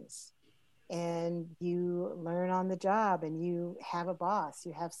systems. And you learn on the job, and you have a boss,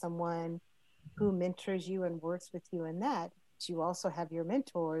 you have someone who mentors you and works with you in that. But you also have your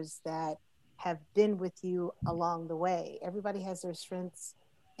mentors that have been with you along the way. Everybody has their strengths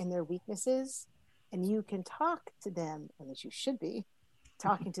and their weaknesses, and you can talk to them, and as you should be,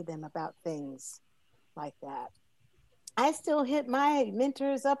 talking to them about things like that. I still hit my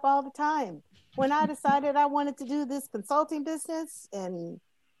mentors up all the time. When I decided I wanted to do this consulting business, and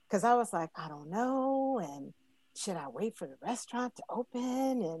because I was like, I don't know, and should I wait for the restaurant to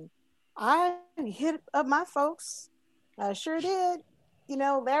open? And I hit up my folks. I sure did. You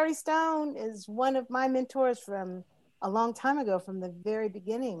know, Larry Stone is one of my mentors from a long time ago, from the very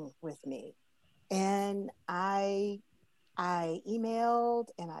beginning with me. And I emailed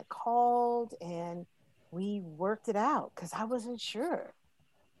and I called and we worked it out because I wasn't sure,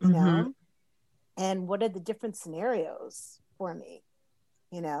 you know, and what are the different scenarios for me,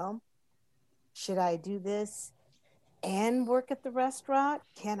 you know? Should I do this and work at the restaurant?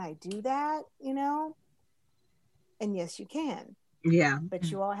 Can I do that, you know? And yes, you can. Yeah. But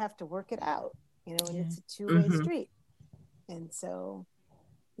you all have to work it out, you know, and it's a two-way street. And so,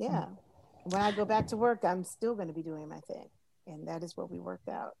 yeah, when I go back to work, I'm still going to be doing my thing. And that is what we worked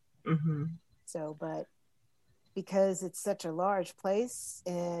out. So, but because it's such a large place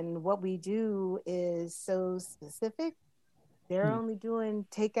and what we do is so specific, they're only doing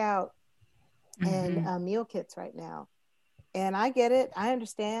takeout and meal kits right now. And I get it. I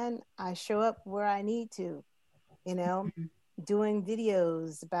understand. I show up where I need to, you know, doing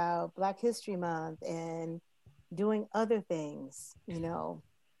videos about Black History Month and doing other things, you know,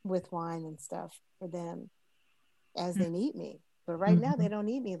 with wine and stuff for them as they need me. But right now they don't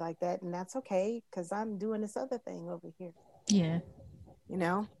need me like that. And that's okay, because I'm doing this other thing over here. Yeah. You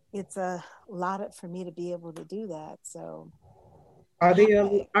know, it's a lot for me to be able to do that. So are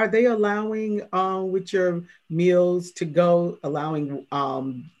they allowing with your meals to go, allowing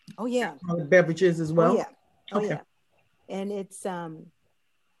oh yeah, beverages as well? Oh yeah. Oh okay. Yeah. And it's and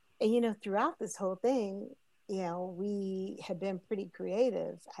you know, throughout this whole thing, you know, we have been pretty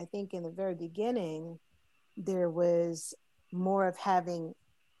creative. I think in the very beginning there was more of having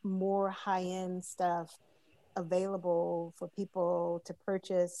more high-end stuff available for people to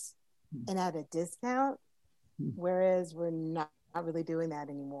purchase and at a discount, whereas we're not really doing that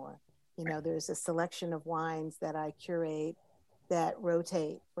anymore. You know, there's a selection of wines that I curate that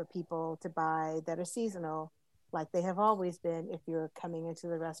rotate for people to buy that are seasonal, like they have always been. If you're coming into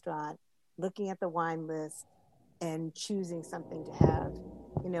the restaurant, looking at the wine list and choosing something to have,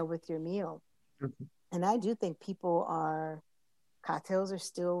 you know, with your meal. And I do think cocktails are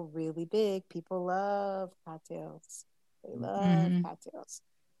still really big. People love cocktails. They love cocktails.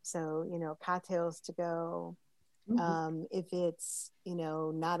 So, you know, cocktails to go. If it's, you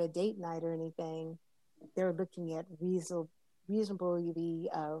know, not a date night or anything, they're looking at reasonable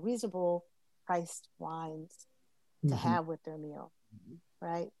priced wines to have with their meal,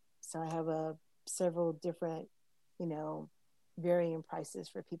 right? So I have several different, you know, varying prices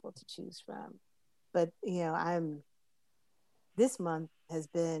for people to choose from. But, you know, this month has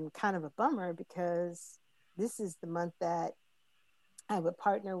been kind of a bummer because this is the month that I would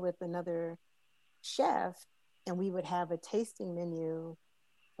partner with another chef and we would have a tasting menu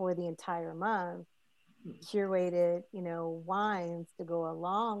for the entire month, curated, you know, wines to go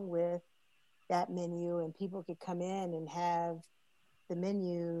along with that menu, and people could come in and have the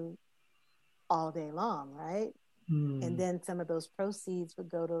menu all day long, right? And then some of those proceeds would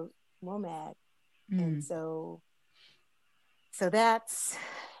go to WOMAD. And so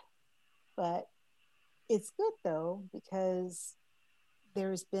but it's good though, because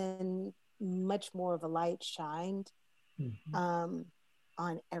there's been much more of a light shined on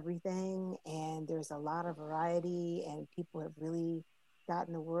everything, and there's a lot of variety, and people have really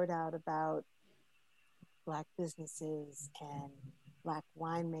gotten the word out about Black businesses and Black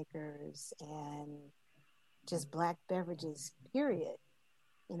winemakers and just Black beverages, period.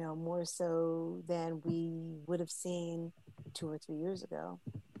 You know, more so than we would have seen 2 or 3 years ago,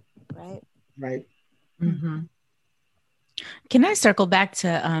 right? Right. Can I circle back to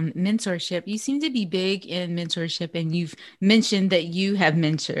mentorship? You seem to be big in mentorship, and you've mentioned that you have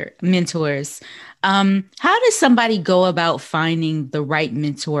mentors. How does somebody go about finding the right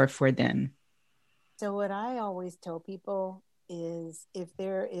mentor for them? So what I always tell people is, if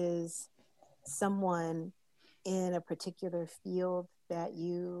there is someone in a particular field that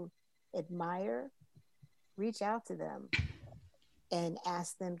you admire, reach out to them and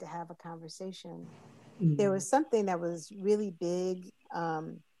ask them to have a conversation. There was something that was really big a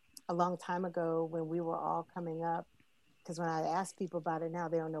long time ago when we were all coming up, because when I ask people about it now,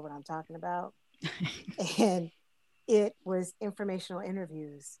 they don't know what I'm talking about. And it was informational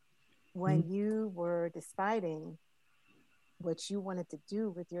interviews. when you were deciding what you wanted to do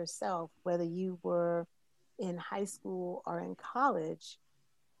with yourself, whether you were in high school or in college,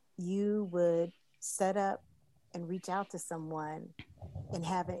 you would set up and reach out to someone and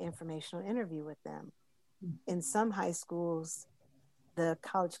have an informational interview with them. In some high schools, the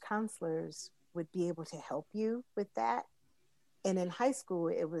college counselors would be able to help you with that. And in high school,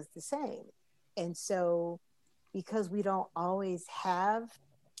 it was the same. And so, because we don't always have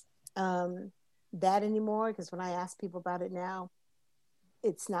that anymore, because when I ask people about it now,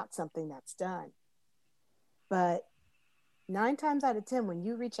 it's not something that's done. But 9 times out of 10, when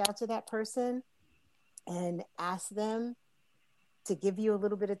you reach out to that person and ask them to give you a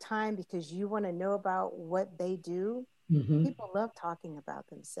little bit of time because you want to know about what they do, people love talking about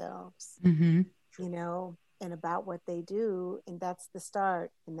themselves, you know, and about what they do. And that's the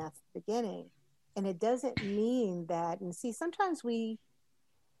start and that's the beginning. And it doesn't mean that, and see, sometimes we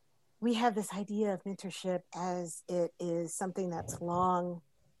have this idea of mentorship as it is something that's long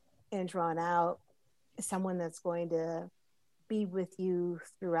and drawn out, someone that's going to be with you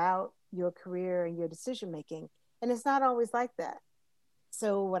throughout your career and your decision making. And it's not always like that.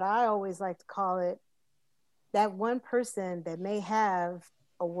 So what I always like to call it, that one person that may have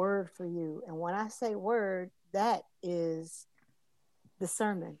a word for you. And when I say word, that is the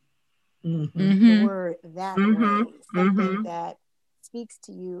sermon, the word, that word, something that speaks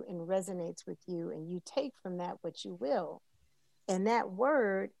to you and resonates with you, and you take from that what you will. And that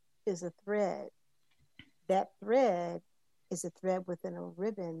word is a thread. That thread is a thread within a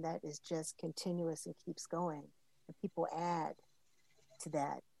ribbon that is just continuous and keeps going. And people add to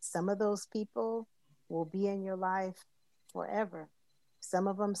that. Some of those people will be in your life forever. Some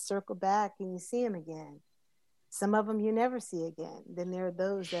of them circle back and you see them again. Some of them you never see again. Then there are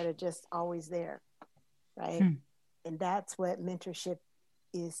those that are just always there, right? And that's what mentorship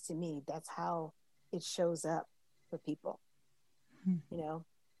is to me. That's how it shows up for people, you know?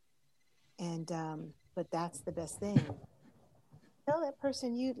 And, but that's the best thing. Tell that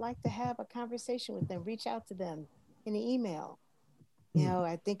person you'd like to have a conversation with them, reach out to them in an email. You know,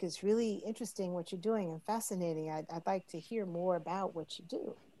 I think it's really interesting what you're doing and fascinating. I'd like to hear more about what you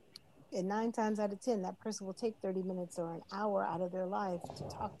do. And 9 times out of 10, that person will take 30 minutes or an hour out of their life to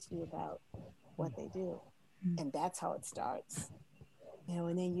talk to you about what they do. And that's how it starts. You know,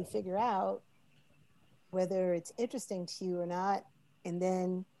 and then you figure out whether it's interesting to you or not. And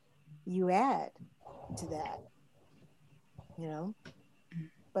then you add to that, you know.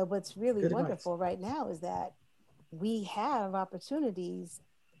 But what's really wonderful right now is that we have opportunities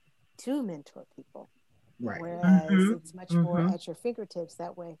to mentor people, whereas it's much more at your fingertips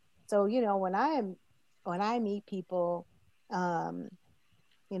that way. So, you know, when I meet people,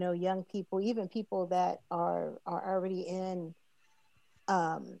 you know, young people, even people that are already in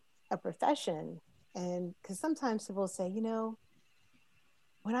a profession, and because sometimes people say, you know,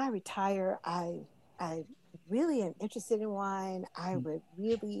 when I retire, I really am interested in wine. I would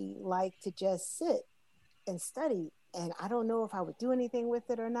really like to just sit and study, and I don't know if I would do anything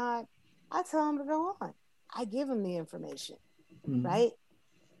with it or not. I tell them to go on. I give them the information, right?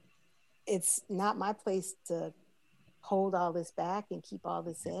 It's not my place to hold all this back and keep all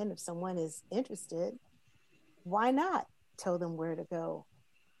this in. If someone is interested, why not tell them where to go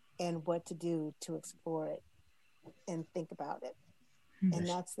and what to do to explore it and think about it? And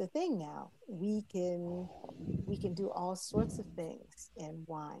that's the thing now. We can do all sorts of things in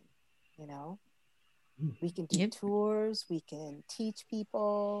wine, you know. We can do tours, we can teach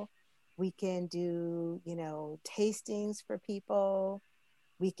people, we can do, you know, tastings for people.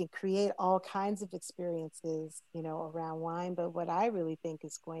 We can create all kinds of experiences, you know, around wine. But what I really think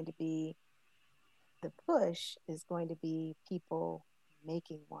is going to be the push is going to be people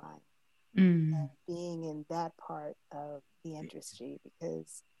making wine, and being in that part of the industry,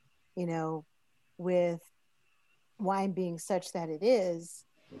 because, you know, with wine being such that it is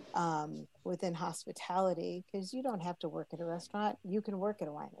within hospitality, because you don't have to work at a restaurant, you can work at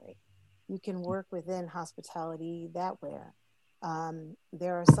a winery, you can work within hospitality that way.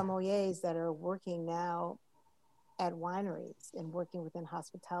 There are sommeliers that are working now at wineries and working within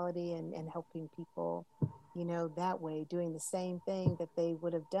hospitality and helping people, you know, that way, doing the same thing that they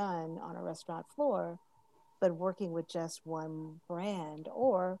would have done on a restaurant floor, but working with just one brand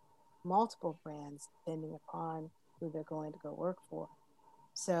or multiple brands, depending upon who they're going to go work for.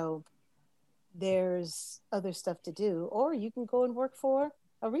 So there's other stuff to do, or you can go and work for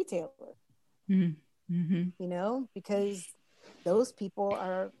a retailer, you know, because those people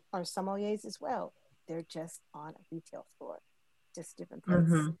are sommeliers as well. They're just on a retail store, just different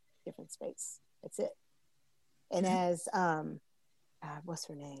place, different space. That's it. And as what's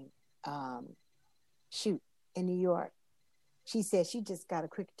her name? shoot, in New York. She said she just got a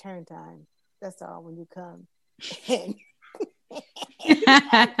quick turn time. That's all when you come. And a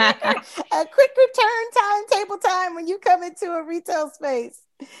quick return time, table time when you come into a retail space.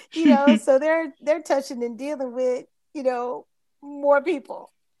 So they're touching and dealing with, more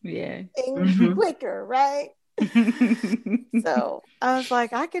people. Yeah. And quicker, right? So I was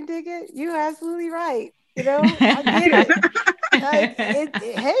like, I can dig it. You're absolutely right. I get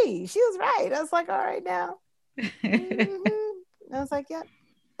it. Hey, she was right. I was like, all right now. I was like, yep,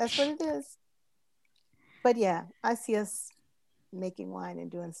 that's what it is. But yeah, I see us making wine and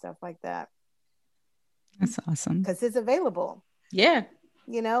doing stuff like that. That's awesome. Because it's available. Yeah.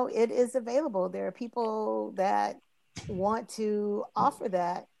 It is available. There are people that want to offer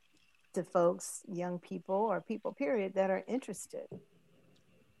that to folks, young people or people, period, that are interested,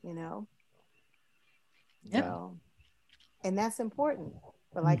 Yep. So, and that's important.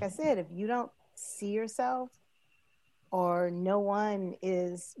 But like I said, if you don't see yourself or no one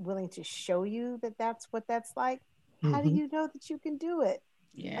is willing to show you that that's what that's like, how do you know that you can do it?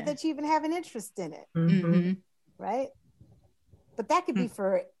 Yeah. Or that you even have an interest in it? Right? But that could be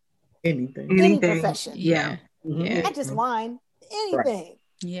for anything. Any profession. Yeah. Yeah. Not just wine, anything. Right.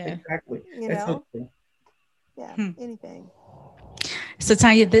 Yeah. Exactly. Yeah, anything. So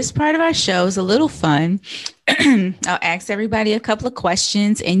Tonya, this part of our show is a little fun. I'll ask everybody a couple of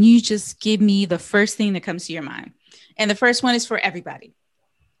questions and you just give me the first thing that comes to your mind. And the first one is for everybody.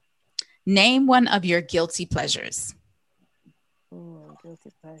 Name one of your guilty pleasures. Ooh,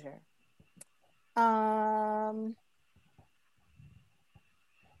 guilty pleasure.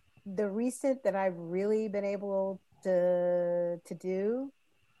 The recent that I've really been able to do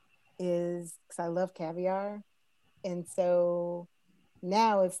is because I love caviar. And so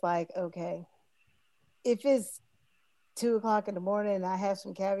now it's like, okay, if it's 2:00 in the morning and I have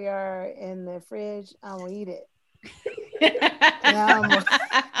some caviar in the fridge, I'm gonna eat it.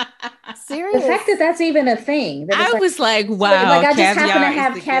 Serious. The fact that that's even a thing. I was like, wow. Like I just happen to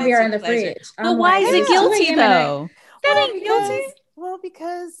have caviar in the fridge. But why is it guilty though? That ain't guilty. Well,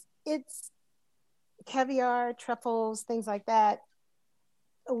 because it's caviar, truffles, things like that.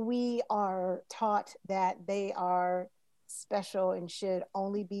 We are taught that they are special and should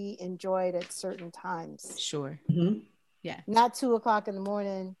only be enjoyed at certain times. Sure. Yeah. Not 2:00 in the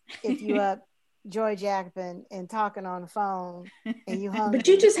morning if you up joy jackping and talking on the phone and you hungry. But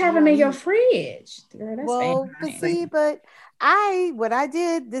you just have them in your fridge. Girl, that's but what I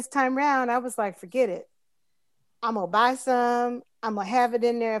did this time around, I was like, forget it. I'm gonna buy some. I'm gonna have it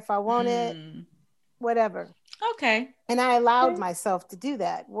in there if I want it. Whatever. Okay. And I allowed myself to do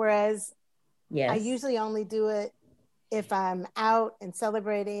that. Whereas I usually only do it if I'm out and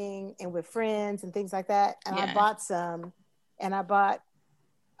celebrating and with friends and things like that. And I bought some, and I bought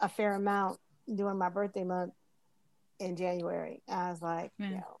a fair amount during my birthday month in January. I was like,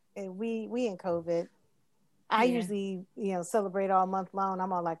 and we in COVID. I usually, celebrate all month long.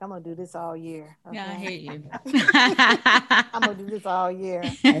 I'm all like, I'm gonna do this all year. Okay? Yeah, I hear you. I'm gonna do this all year.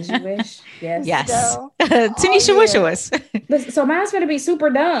 As you wish. Yes. So, Tanisha, what's yours? So mine's gonna be super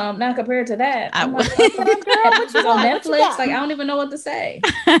dumb now compared to that. I'm like, girl, what you on got? Netflix. Like I don't even know what to say.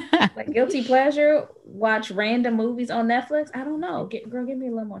 Like guilty pleasure, watch random movies on Netflix. I don't know. Give me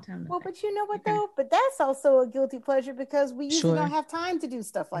a little more time. Well, but you know what though? But that's also a guilty pleasure because we usually don't have time to do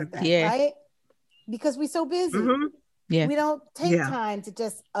stuff like that, right? Because we're so busy. We don't take time to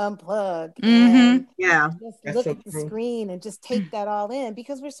just unplug and just look at the screen and just take that all in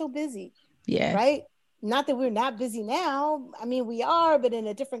because we're so busy. Yeah. Right? Not that we're not busy now. I mean, we are, but in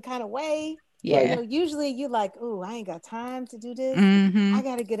a different kind of way. Yeah. Usually you like, oh, I ain't got time to do this. I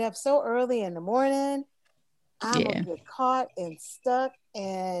got to get up so early in the morning. I'm going to get caught and stuck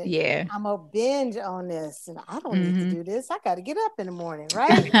and I'm going to binge on this. And I don't need to do this. I got to get up in the morning,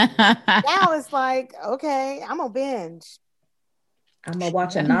 right? Now it's like, okay, I'm going to binge. I'm going to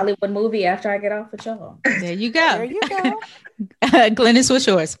watch a Nollywood movie after I get off with y'all. There you go. There you go. Glennis, what's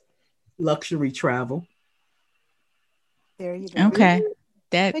yours? Luxury travel. There you go. Okay.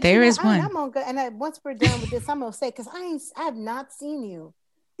 There is one. I'm gonna go, and once we're done with this, I'm gonna say because I have not seen you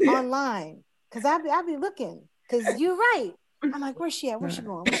online because I'll be looking because you're right. I'm like, where's she at? Where's she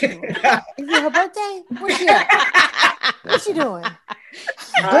going? Where's she doing? Is it her birthday? Where's she at? What's she doing?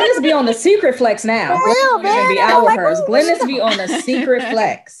 Glennis be on the secret flex now. For real, man. Be out with hers. Glennis be on the secret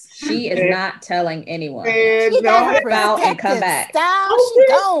flex. She is not telling anyone. She got out and come back. Style, she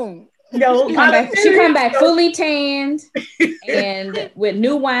gone. She come back fully tanned and with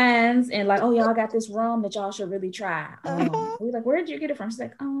new wines and like, oh, y'all got this rum that y'all should really try. We're like, where'd you get it from? She's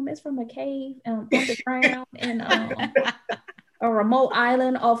like, it's from a cave on the ground. And a remote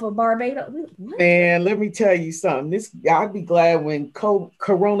island off of Barbados. What? Man, let me tell you something. I'd be glad when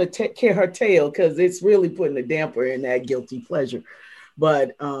Corona take care of her tail, because it's really putting a damper in that guilty pleasure.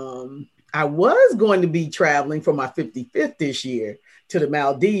 But I was going to be traveling for my 55th this year to the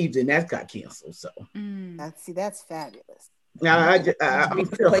Maldives, and that got canceled. So that's fabulous. Now I'm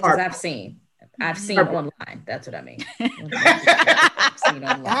still places I've seen online. That's what I mean.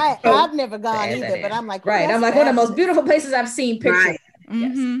 I've never gone either, but I'm like, right. I'm like, one of the most beautiful places I've seen pictures. Right.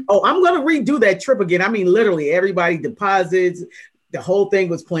 Mm-hmm. Yes. Oh, I'm gonna redo that trip again. I mean, literally everybody deposits. The whole thing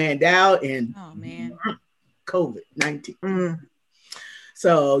was planned out, and oh man, COVID-19.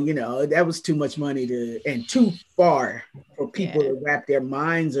 So, that was too much money and too far for people to wrap their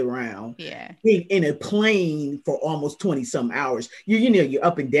minds around. Yeah. Being in a plane for almost 20 some hours. You're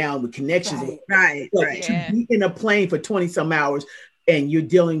up and down with connections. Right. To be in a plane for 20 some hours and you're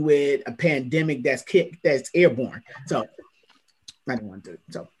dealing with a pandemic that's airborne. So I don't want to do it.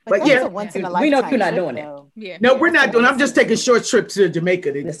 So, but yeah, once in a lifetime. We know you're not doing it. Yeah. No, we're not doing it. I'm just taking a short trip to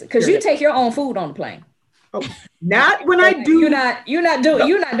Jamaica. Because you take your own food on the plane. Oh, not when I do. You're not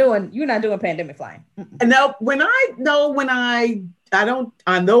doing pandemic flying. No, when I don't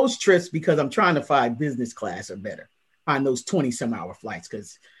on those trips, because I'm trying to find business class or better on those 20 some hour flights,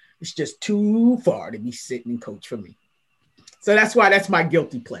 because it's just too far to be sitting in coach for me. So that's my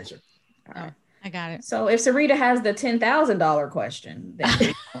guilty pleasure. All right. I got it. So if Sarita has the $10,000 question,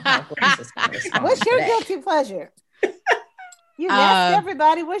 then what's your guilty pleasure? You asked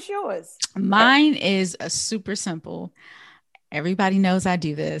everybody. What's yours? Mine is super simple. Everybody knows I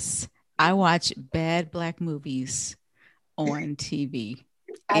do this. I watch bad Black movies on TV.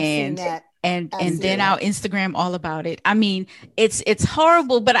 I've seen that. And then I'll Instagram all about it. I mean, it's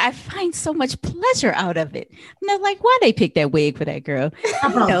horrible, but I find so much pleasure out of it. Like, why they pick that wig for that girl?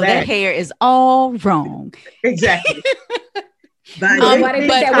 That hair is all wrong. Exactly. Why they put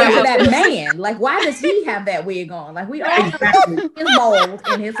that wig for that man? Like, why does he have that wig on? Like, we all know his mold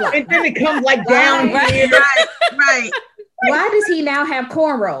in his life. And then it comes like down here. Right. Why does he now have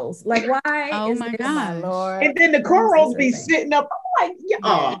cornrows? Like, why? Oh my God, Lord! And then the cornrows be sitting up. I'm like, you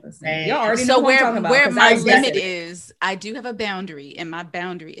already know so what I'm talking about, where my limit is, I do have a boundary, and my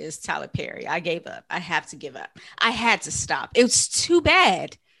boundary is Tyler Perry. I gave up. I have to give up. I had to stop. It was too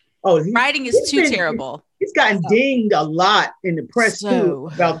bad. Writing is too terrible. He's gotten dinged a lot in the press too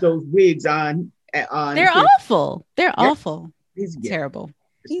about those wigs on. They're awful. They're awful. He's terrible.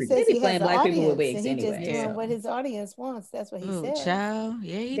 He says he playing has black people with wigs and anyway. He's just doing what his audience wants. That's what he said. Child.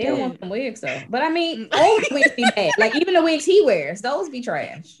 Yeah, he they don't want them wigs though. But I mean, old wigs be bad. Like even the wigs he wears, those be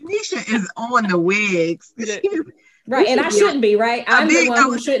trash. Nisha is on the wigs. Right, and I shouldn't be, right? I'm the one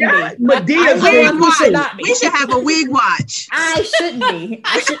who shouldn't be. We should have a wig watch. I shouldn't be.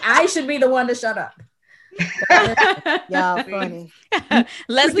 I should be the one to shut up. Y'all funny.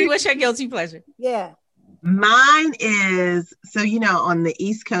 Leslie, what's your guilty pleasure? Yeah. Mine is, so on the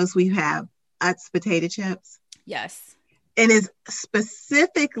East Coast we have Utz potato chips. Yes. And it's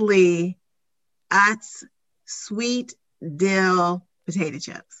specifically Utz sweet dill potato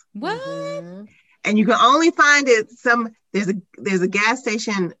chips. What? Mm-hmm. And you can only find it there's a gas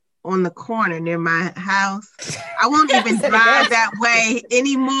station on the corner near my house. I won't even drive that way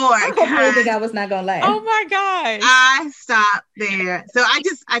anymore. I think I was not gonna lie. Oh my gosh. I stopped there. So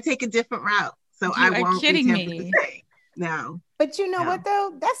I take a different route. So You I are won't kidding be me. tempted to say no. But you know what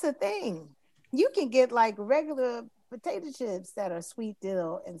though? That's the thing. You can get like regular potato chips that are sweet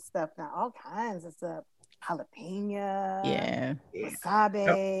dill and stuff. Now all kinds of stuff. Jalapeno. Yeah. Wasabi.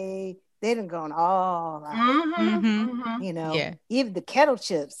 Yep. They done gone all out. Yeah. Even the kettle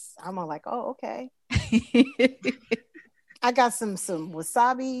chips. I'm all like, oh, okay. I got some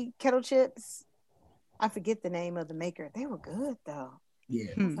wasabi kettle chips. I forget the name of the maker. They were good though. Yeah.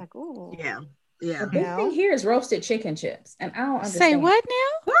 I was like, ooh. Yeah. The big thing here is roasted chicken chips. And I don't understand. Say what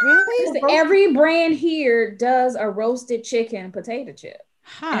now? Really? Every brand here does a roasted chicken potato chip.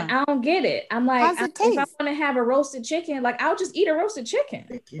 Huh. And I don't get it. I'm like, if I want to have a roasted chicken, like I'll just eat a roasted chicken.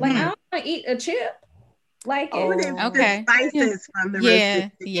 Like I don't want to eat a chip. Like okay. The spices from the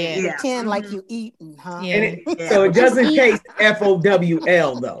roasted chicken. Pretend like you eating, huh? Yeah. So it doesn't taste FOWL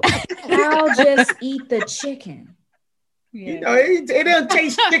though. I'll just eat the chicken. Yeah. It doesn't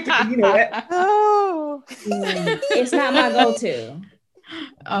taste chicken. Oh, it's not my go-to.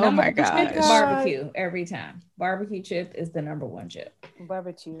 Oh my God. Barbecue every time. Barbecue chip is the number one chip.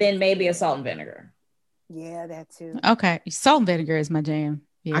 Barbecue. Then maybe a salt and vinegar. Yeah, that too. Okay. Salt and vinegar is my jam.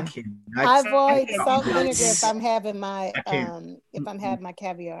 Yeah. I avoid salt and vinegar if I'm having my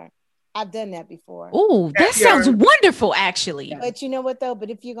caviar. I've done that before. Oh, that sounds wonderful, actually. But you know what though? But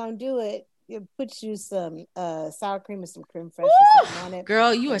if you're gonna do it, put you some sour cream and some creme fraiche or something on it.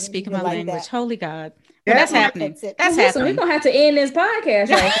 Girl, you are speaking my language. That. Holy God. That's happening. That's happening. Listen, we're gonna have to end this podcast,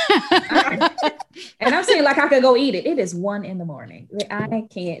 right? And I'm saying like I could go eat it. It is 1 a.m. I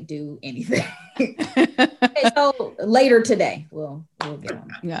can't do anything. Okay, so later today, we'll get on.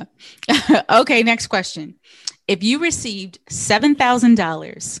 Yeah. Okay, next question. If you received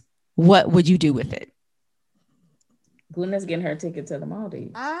 $7,000, what would you do with it? Glenda's getting her ticket to the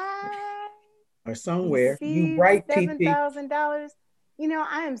Maldives. Or somewhere. You right, $7,000. You know,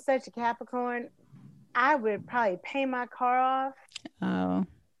 I am such a Capricorn. I would probably pay my car off. Oh.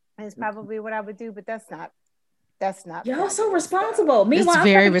 That's probably what I would do, but that's not. Y'all so responsible. Meanwhile, it's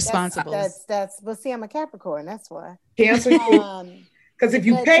very responsible. That's well, see, I'm a Capricorn. That's why. Cancer. Because if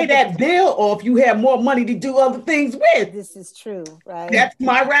you pay that bill off, you have more money to do other things with. This is true, right? That's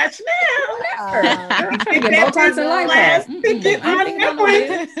my rationale.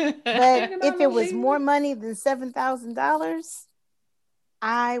 But if it was more money than $7,000,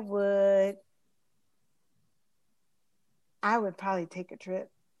 I would probably take a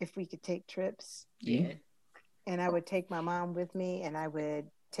trip if we could take trips. Yeah. And I would take my mom with me, and I would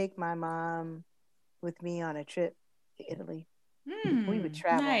take my mom with me on a trip to Italy. We would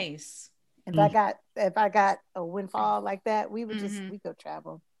travel. Nice. If I got a windfall like that, we would we go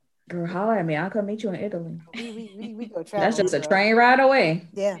travel. Girl, holler at me. I'll come meet you in Italy. We go travel. That's just a train ride away.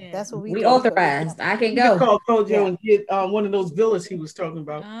 Yeah, that's what we authorized. I can go. Call Tonya and get one of those villas he was talking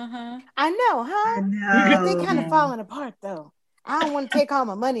about. I know, huh? I know. They kind of falling apart though. I don't want to take all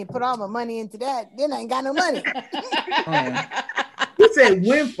my money and put all my money into that. Then I ain't got no money. You said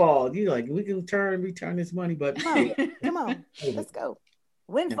windfall. You like we can return this money, but come on, let's go.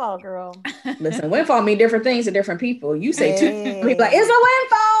 Windfall, girl. Listen, windfall mean different things to different people. You say two people like it's a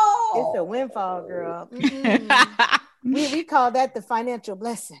windfall. It's a windfall, girl. We call that the financial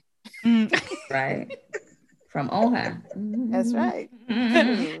blessing. Right. From on high. That's right.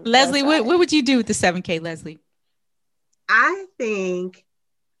 Leslie, what would you do with the 7K, Leslie? I think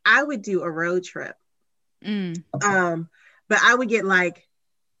I would do a road trip. But I would get like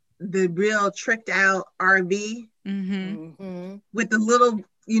the real tricked out RV with the little,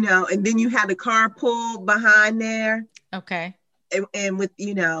 and then you had the car pull behind there. Okay. And with,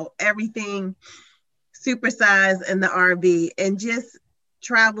 everything supersized in the RV and just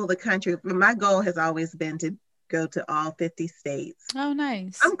travel the country. But my goal has always been to go to all 50 states. Oh,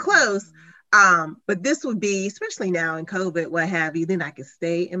 nice. I'm close. But this would be, especially now in COVID, what have you, then I could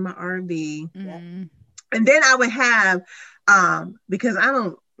stay in my RV. And then I would have, because I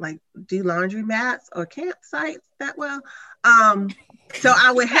don't like do laundry mats or campsites that well. So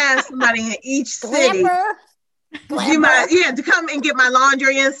I would have somebody in each city to come and get my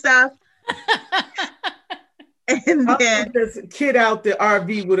laundry and stuff. And then there's a kid out the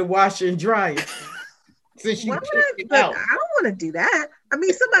RV with a washer and dryer. I don't want to do that. I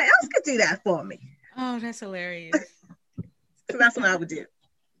mean, somebody else could do that for me. Oh, that's hilarious. So that's what I would do.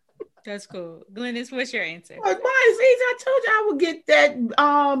 That's cool. Glennis, what's your answer? Mine is easy. I told you I would get that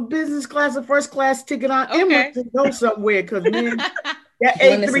business class or first class ticket on Emirates to go somewhere because man, that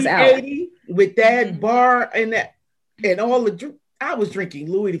A380 with that bar and that and all the drink. I was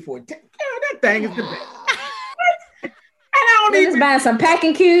drinking Louis XIV. That thing is the best. I don't even buying some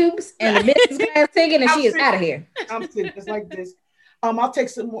packing cubes and the business class ticket, and she is out of here. I'm sitting just like this. I'll take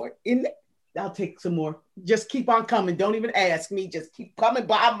some more in there. I'll take some more. Just keep on coming. Don't even ask me. Just keep coming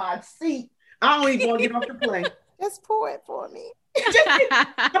by my seat. I don't even want to get off the plane. Just pour it for me.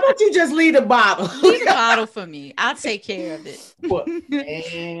 How about you just leave the bottle? Leave the bottle for me. I'll take care of it.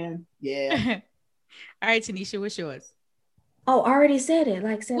 And yeah. All right, Tanisha, what's yours? Oh, I already said it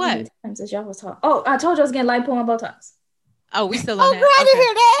like 7 times as y'all was talking. Oh, I told you I was getting light pulling Botox. Oh, we still on that. I didn't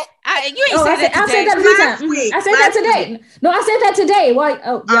hear that. You ain't said that today. I said that a few times. I said that today. No, I said that today. Why?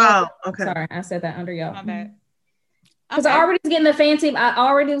 Oh, okay. Sorry, I said that under y'all. My bad. Because I already was getting the fancy. I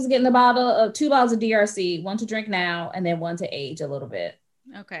already was getting the bottle of 2 bottles of DRC, one to drink now, and then one to age a little bit.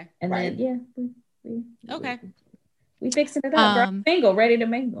 Okay. And then we fixing it up. Girl. Mingle, ready to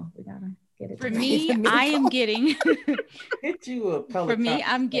mingle. We gotta get it. For me, I am getting. Get you a Peloton. For me,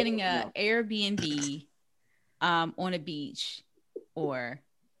 I'm getting a Airbnb. On a beach or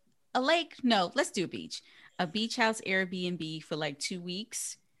a lake. No, let's do a beach. A beach house Airbnb for like 2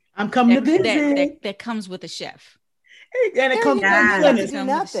 weeks. I'm coming to visit. That comes with a chef. And it comes with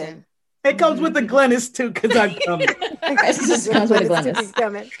Glennis. It comes with the Glennis too, because I'm coming. It comes with the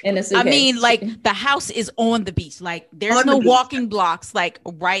Glennis. I mean, like the house is on the beach. Like there's no walking blocks, like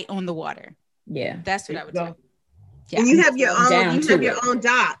right on the water. Yeah, that's what I would do. Yeah. And you have your own. You have your own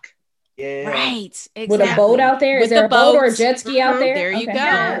dock. Yeah. Right. Exactly. With a boat out there? Is there a boat or a jet ski out there? There you go.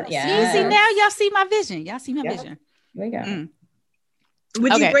 Yeah. See, now y'all see my vision. Y'all see my vision. We got it.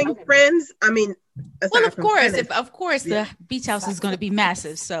 Would you bring friends? I mean, well, of course, the beach house is going to be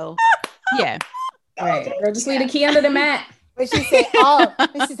massive. So, yeah. Right. Girl, just leave the key under the mat. But she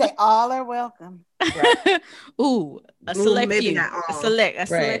said all are welcome. Right. Ooh, a select maybe few. Not all. A select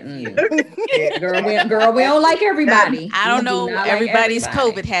few. Yeah, girl, we don't like everybody. I don't know everybody's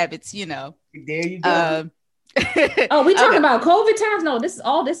COVID habits, you know. There you go. We talking about COVID times? No, this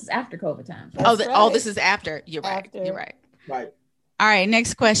is after COVID times. This is after. You're right. You're right. Right. All right,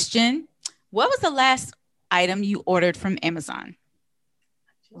 next question. What was the last item you ordered from Amazon?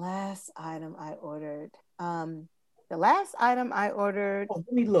 Last item I ordered. The last item I ordered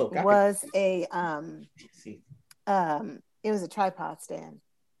let me look. Was a it was a tripod stand.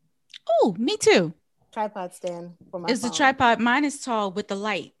 Oh, me too. Tripod stand for my phone. The tripod? Mine is tall with the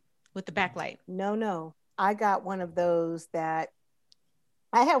light, with the backlight. No. I got one of those I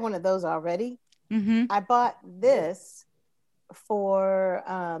had one of those already. Mm-hmm. I bought this for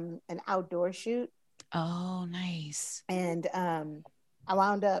an outdoor shoot. Oh, nice. And I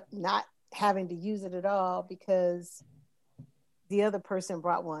wound up not having to use it at all because the other person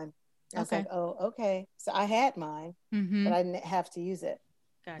brought one. I was like, oh, okay. So I had mine, but I didn't have to use it.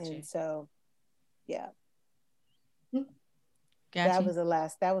 Gotcha. And so, yeah. Gotcha. That was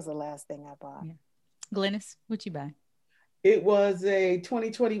the last thing I bought. Yeah. Glennis, what you buy? It was a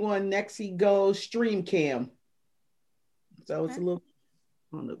 2021 Nexi Go Stream Cam. So it's a little,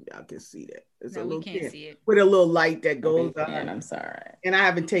 I don't know if y'all can see that. It's a little, we can't see it. With a little light that goes on. And I'm sorry. And I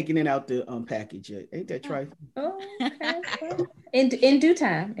haven't taken it out to unpackage yet. Ain't that trifling? Oh, okay. In due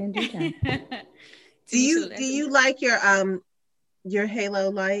time. Do you like your halo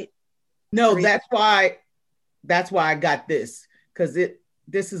light? No, that's why I got this, because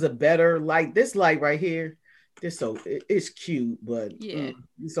this is a better light. This light right here, it's cute, but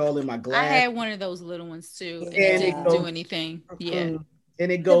it's all in my glass. I had one of those little ones too, and it didn't do anything. Yeah,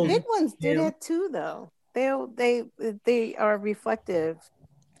 and it goes. The big ones do that too, though. They are reflective.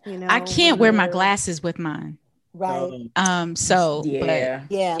 You know, I can't wear my glasses with mine. Right. So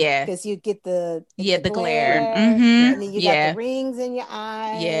because you get the glare. Mm-hmm. And then you got the rings in your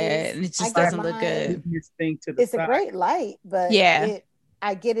eyes. Yeah, and it just doesn't look good. It's a great light, but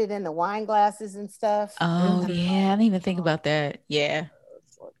I get it in the wine glasses and stuff. Oh yeah, I didn't even think about that. Yeah.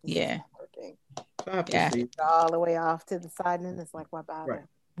 All the way off to the side, and it's like, what about it?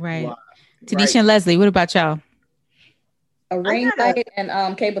 Right. Wow. Tanisha and Leslie, what about y'all? A ring light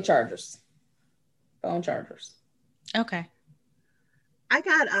and cable chargers, phone chargers. Okay. I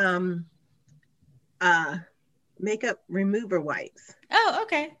got makeup remover wipes. Oh,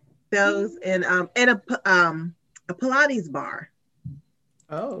 okay. Those and a Pilates bar.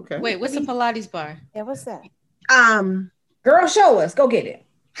 Oh, okay. Wait, what's a Pilates bar? Yeah, what's that? Girl, show us. Go get it.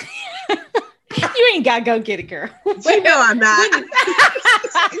 You ain't gotta go get it, girl. You know I'm not.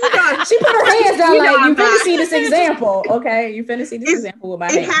 She put her hands down like, you finna see this example. Okay, you finna see this example with my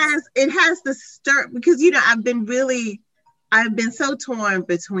hands. It has to start, because I've been so torn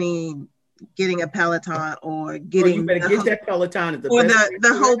between getting a Peloton or getting you better get that Peloton at the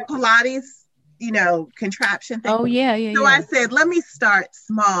whole Pilates, contraption thing. Oh yeah. So I said, let me start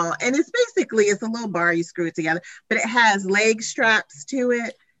small, and it's a little bar you screw it together, but it has leg straps to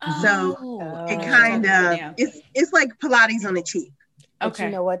it. So it kind of it's like Pilates on the cheap. But you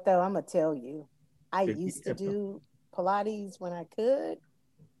know what though? I'm gonna tell you, I used to do Pilates when I could.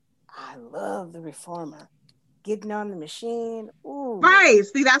 I love the reformer. Getting on the machine. Ooh. Right.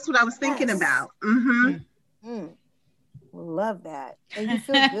 See, that's what I was thinking about. Mm-hmm. Love that. And you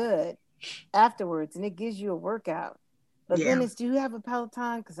feel good afterwards, and it gives you a workout. But Dennis, do you have a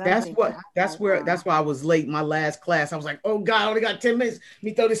Peloton? Because that's why I was late. My last class, I was like, oh God, I only got 10 minutes. Let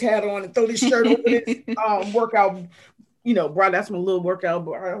me throw this hat on and throw this shirt over this workout. Bro, that's my little workout.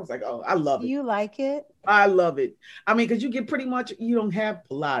 But I was like, oh, I love it. You like it? I love it. I mean, because you get you don't have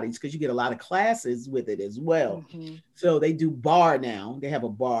Pilates because you get a lot of classes with it as well. Mm-hmm. So they do bar now. They have a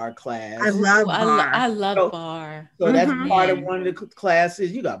bar class. I love bar. I love bar. So that's part of one of the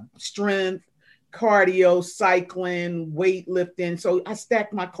classes. You got strength, cardio, cycling, weightlifting. So I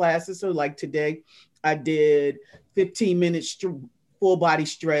stacked my classes. So like today, I did 15 minutes full body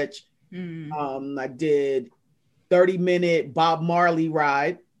stretch. I did 30-minute Bob Marley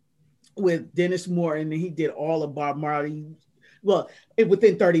ride with Dennis Morton, and he did all of Bob Marley. Well,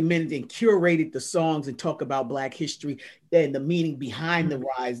 within 30 minutes, and curated the songs and talk about Black history and the meaning behind the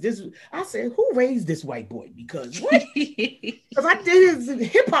rides. I said, who raised this white boy? Because I did his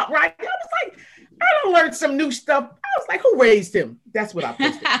hip hop, right? I was like, I don't learn some new stuff. I was like, who raised him? That's what I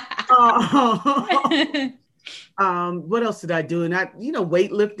posted. What else did I do? And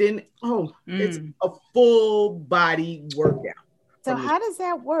weightlifting. It's a full body workout. So how does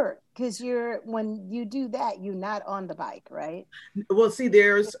that work? Because when you do that, you're not on the bike, right? Well, see,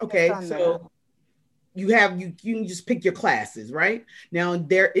 you can just pick your classes, right? Now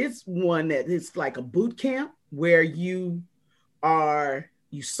there is one that is like a boot camp where you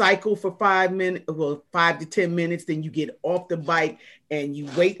cycle for 5 minutes, 5 to 10 minutes, then you get off the bike and you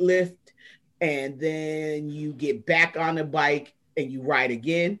weight lift, and then you get back on the bike and you ride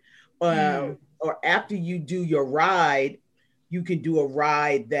again. Or after you do your ride, you can do a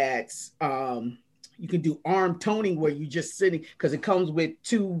ride that's you can do arm toning where you're just sitting, because it comes with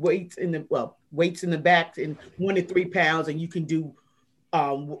 2 weights in the back and 1 to 3 pounds, and you can do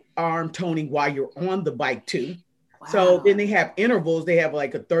arm toning while you're on the bike too. Wow. So then they have intervals. They have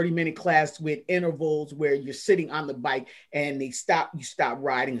like a 30-minute class with intervals where you're sitting on the bike and you stop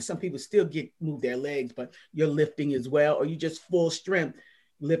riding. And some people still move their legs, but you're lifting as well, or you just full strength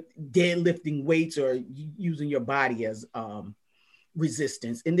deadlifting weights, or using your body as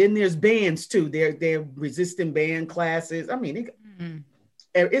resistance. And then there's bands too. They're resistant band classes. I mean,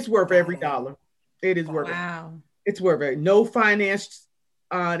 it's worth every dollar. It is worth it. It's worth it. No finance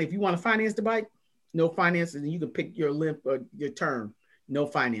if you want to finance the bike, no financing, and you can pick your limp or your term. No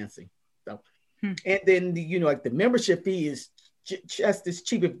financing. So, and then the membership fee is just as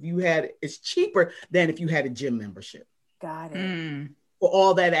cheap it's cheaper than if you had a gym membership. Got it. For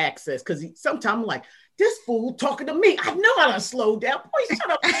all that access, because sometimes I'm like, this fool talking to me. I know how to slow down. Boy, shut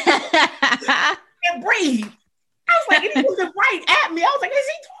up and breathe. I was like, and he was right at me. I was like, is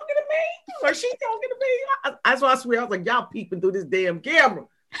he talking to me? Or she talking to me? That's why I swear, I was like, y'all peeping through this damn camera.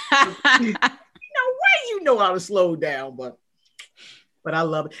 You know how to slow down, but I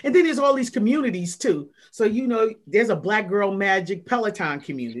love it. And then there's all these communities too. So, there's a Black Girl Magic Peloton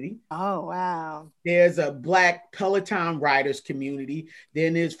community. Oh, wow. There's a Black Peloton riders community.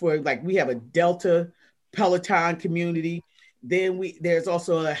 Then there's we have a Delta Peloton community. Then there's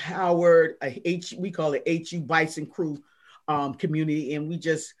also a Howard, we call it HU Bison Crew community. And we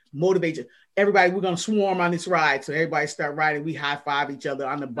just motivate everybody. We're going to swarm on this ride. So everybody start riding. We high five each other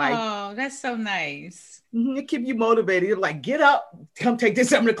on the bike. Oh, that's so nice. It keep you motivated. You're like, get up, come take this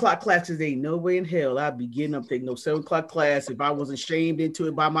 7 o'clock class. Because there ain't no way in hell I'd be getting up taking no 7 o'clock class if I wasn't shamed into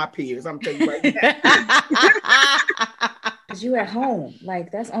it by my peers. I'm telling you right now. Because you at home,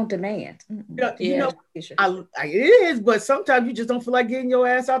 that's on demand. It is, but sometimes you just don't feel like getting your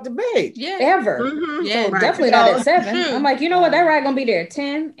ass out the bed. Yeah, ever. Yeah, so definitely not at 7. I'm like, you know what? That ride gonna be there at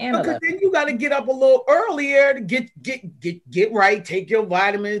 10 and 11. Then you got to get up a little earlier to get right, take your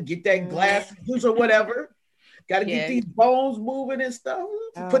vitamins, get that glass juice or whatever. Got to get these bones moving and stuff.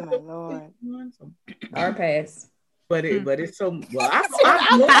 Oh my Lord. Our pass. But it's so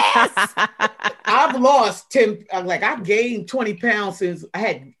I've lost 10. I've gained 20 pounds since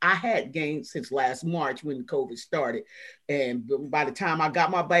I had gained since last March when COVID started, and by the time I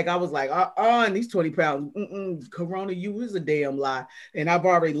got my bike, I was like, and these 20 pounds, Corona, you is a damn lie, and I've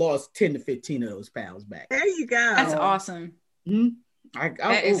already lost 10 to 15 of those pounds back. There you go. That's awesome.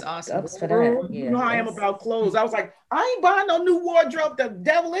 That is awesome. You know how I am about clothes. I was like, I ain't buying no new wardrobe. The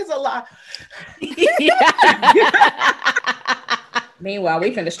devil is a lie. Meanwhile,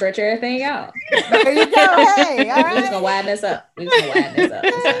 we finna stretch everything out. There you go. Hey, all right. We just gonna widen this up. We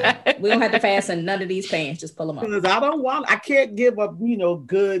don't have to fasten none of these pants. Just pull them up. Because I can't give up,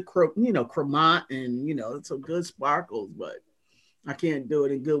 good, cremant and, some good sparkles, but I can't do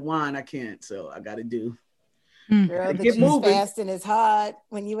it in good wine. I can't. So I got to do. Girl, the juice fasting is hard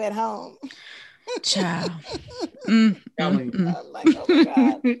when you at home. Child. I'm like, oh my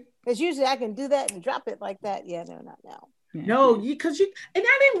God. Because usually I can do that and drop it like that. Yeah, no, not now. No, because and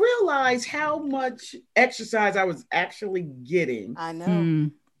I didn't realize how much exercise I was actually getting. I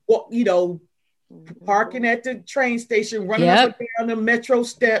know. Well, parking at the train station, running up and down the metro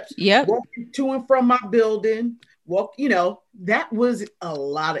steps, walking to and from my building, that was a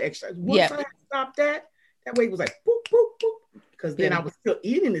lot of exercise. Once I stopped that weight was like boop, boop, boop. Because then I was still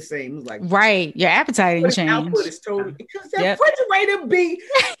eating the same. It was like, right. Your appetite changed. Output is totally, because that refrigerator be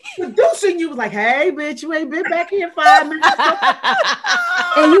producing you. Like, hey, bitch, you ain't been back here 5 minutes.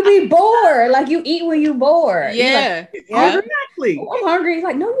 And you be bored. Like, you eat when you bored. Yeah. Exactly. Oh, I'm hungry. It's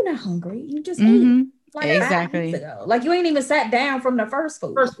like, no, you're not hungry. You just ate. Like exactly. Like, you ain't even sat down from the first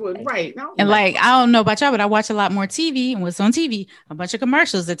food. Right. No, and I don't know about y'all, but I watch a lot more TV, and what's on TV, a bunch of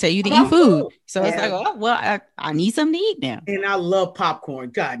commercials that tell you to eat food. So it's like, oh, well, I need something to eat now. And I love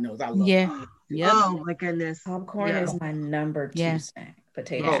popcorn. God knows I love popcorn. Yep. Oh my goodness. Popcorn is my number 2 snack.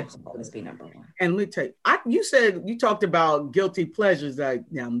 Potato chips will always be number one. And let me tell you, you said you talked about guilty pleasures.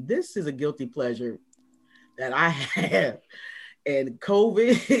 Now this is a guilty pleasure that I have. And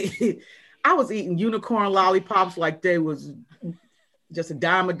COVID, I was eating unicorn lollipops like they was just a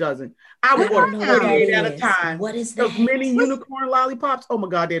dime a dozen. I would order 48 at a time. What is that? Those mini unicorn lollipops. Oh my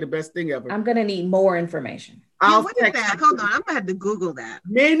God, they're the best thing ever. I'm gonna need more information. What is that? Hold on, I'm gonna have to Google that.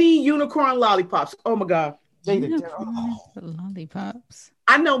 Mini unicorn lollipops. Oh my God. Lollipops.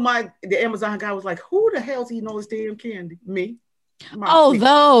 I know the Amazon guy was like, who the hell's eating all this damn candy? Me.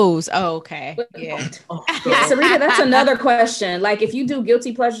 Those. Oh, okay. Yeah. Yeah, Sarita, that's another question. Like, if you do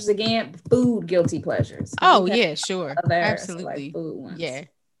guilty pleasures again, food guilty pleasures. Oh, yeah, sure. Absolutely. Like food ones. Yeah.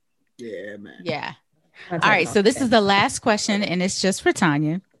 Yeah, man. Yeah. All right. So this is the last question, and it's just for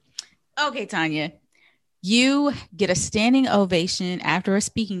Tonya. Okay, Tonya. You get a standing ovation after a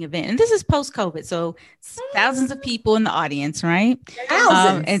speaking event, and this is post-COVID, so thousands of people in the audience, right?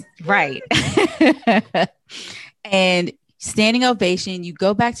 Thousands. Right. And standing ovation, you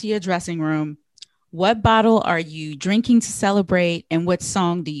go back to your dressing room. What bottle are you drinking to celebrate, and what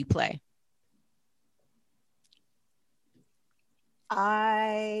song do you play?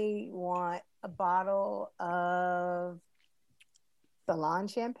 I want a bottle of Salon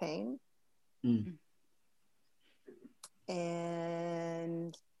champagne. Mm.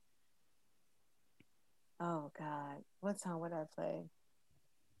 And oh God, what song would I play?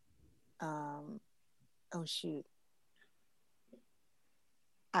 Oh shoot.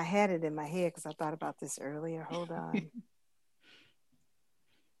 I had it in my head because I thought about this earlier. Hold on.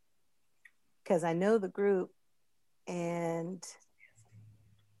 Because I know the group, and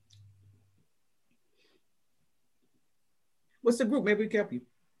what's the group? Maybe we can help you.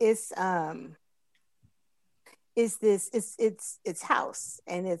 It's house,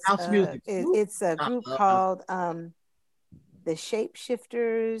 and it's house music. It's a group called the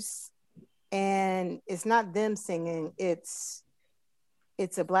Shapeshifters, and it's not them singing. It's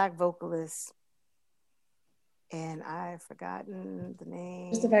a Black vocalist, and I've forgotten the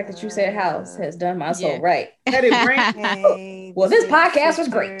name. Just the fact that you said house has done my soul right. Hey, well, this podcast was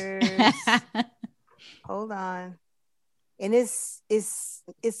great. Hold on, and it's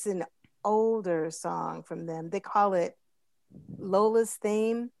an older song from them. They call it Lola's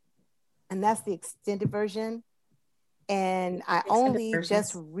Theme, and that's the extended version. And I only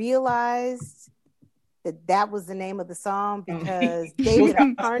just realized that was the name of the song because David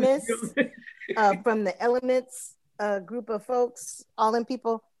Harness from the Elements group of folks, all them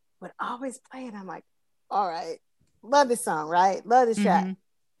people, would always play it. I'm like, all right, love this song, right? Love this track.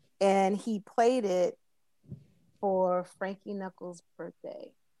 And he played it for Frankie Knuckles'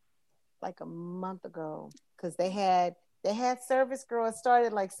 birthday like a month ago, because they had service. Girl,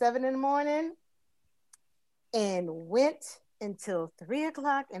 started like 7 a.m. and went until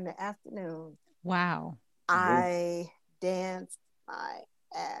 3:00 in the afternoon. Wow. I danced my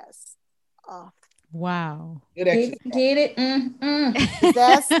ass off. Wow. Get it?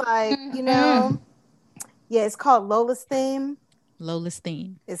 That's like, yeah, it's called Lola's Theme. Lola's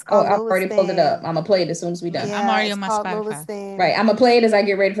Theme. It's called I've already pulled it up. I'm going to play it as soon as we're done. Yeah, I'm already on my Spotify. Right. I'm going to play it as I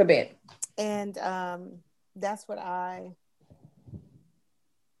get ready for bed. And that's what I...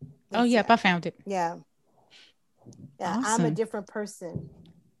 Oh, yep, I found it. Yeah. Yeah, awesome. I'm a different person.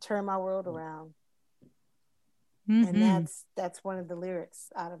 Turn my world around. And that's one of the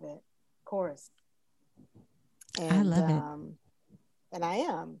lyrics out of it. Chorus. And, I love it. And I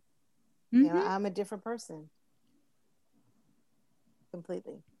am. I'm a different person.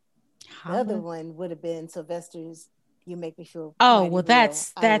 Completely. The other one would have been Sylvester's You Make Me Feel. Oh, well,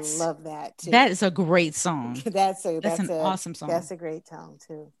 that's I love that too. That is a great song. that's an awesome song. That's a great song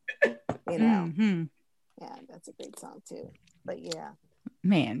too. Yeah, that's a great song too. But yeah.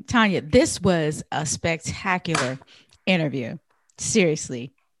 Man, Tonya, this was a spectacular interview.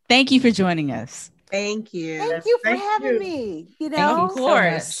 Seriously. Thank you for joining us. Thank you. Thank you for having me. Of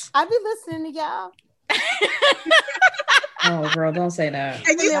course. I've been listening to y'all. Oh, girl, don't say that.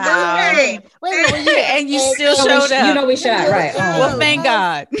 And you and you still showed up. You know we shot, right? Well, thank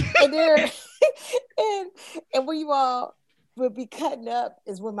God. And when you all would be cutting up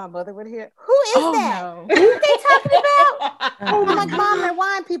is when my mother would hear, who is that? No. Who are they talking about? I'm like, Mom, they're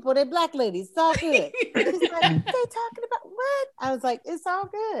wine people. They're Black ladies. It's all good. She's like, they talking about what? I was like, it's all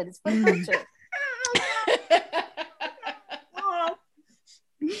good. It's for the culture.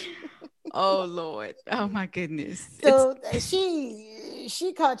 Oh Lord. Oh my goodness. So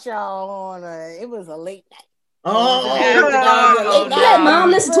she caught y'all on it was a late night. Mom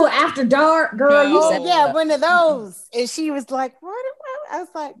listened to it after dark, girl. You said one of those. And she was like, what? I was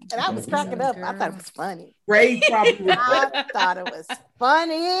like, and I was cracking up. I thought it was funny. Ray probably. I thought it was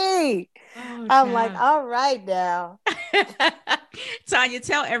funny. I'm like, all right now. Tonya,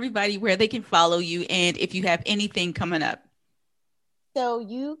 tell everybody where they can follow you and if you have anything coming up. So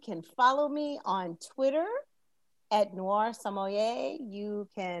you can follow me on Twitter at Noir Sommelier. You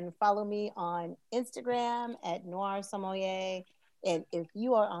can follow me on Instagram at Noir Sommelier. And if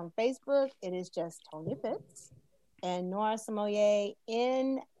you are on Facebook, it is just Tonya Pitts and Noir Sommelier,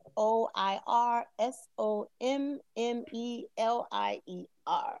 NoirSommelier.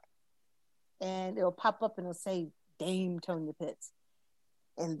 And it'll pop up and it'll say Dame Tonya Pitts.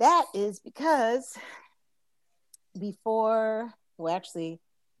 And that is because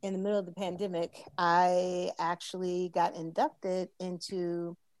in the middle of the pandemic, I actually got inducted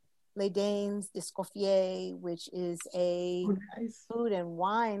into Les Dames d'Escoffier, which is a food and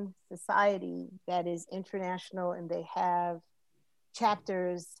wine society that is international, and they have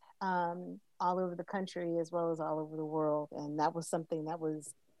chapters all over the country as well as all over the world. And that was something that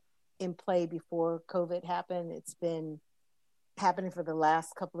was in play before COVID happened. It's been happening for the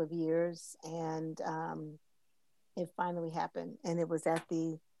last couple of years, and it finally happened. And it was at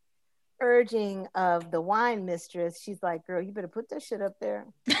the urging of the wine mistress. She's like, girl, you better put that shit up there.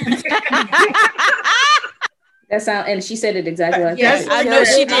 And she said it exactly like that. I know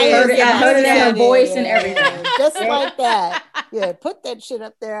she did. I heard it in her voice and everything. Just like that. Yeah, put that shit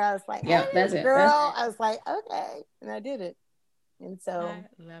up there. I was like, yeah, that's it. Girl, I was like, okay. And I did it. And so I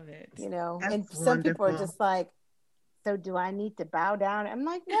love it. That's and some wonderful. People are just like, so do I need to bow down? I'm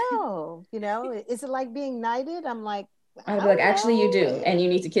like, no. Is it like being knighted? I'm like, I'd be like, actually, you do, and you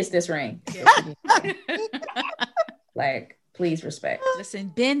need to kiss this ring. Like, please respect. Listen,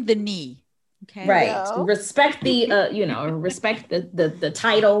 bend the knee. Okay. Right. Respect the, respect the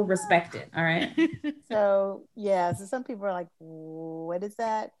title. Respect it. All right. So yeah. So some people are like, what is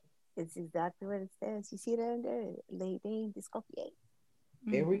that? It's exactly what it says. You see that under Les Dames d'Escoffier.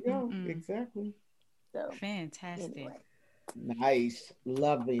 There we go. Exactly. So fantastic. Anyway. Nice.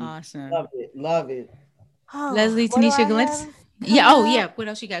 Love it. Awesome. Love it. Oh, Leslie, Tanisha Glennis. Yeah. Oh, yeah. What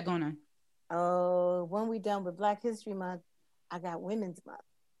else you got going on? Oh, when we done with Black History Month, I got Women's Month.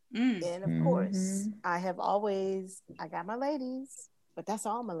 And of course, I got my ladies, but that's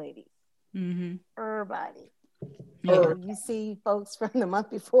all my ladies. Everybody. Yeah. You see folks from the month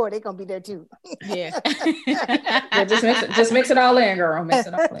before, they're going to be there too. Yeah. Yeah, just mix it all in, girl. Mix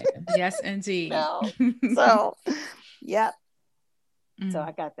it all in. Yes, indeed. So, yep. So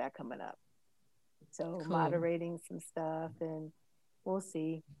I got that coming up. So cool. Moderating some stuff, and we'll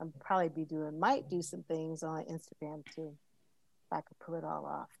see. I'll probably might do some things on Instagram too. If I could pull it all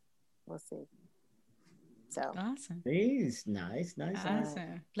off. We'll see. So awesome. Nice.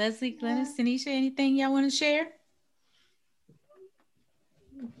 Awesome. Leslie, Glennis, Tanisha, anything y'all want to share?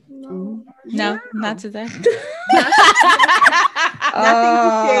 No, not today. Not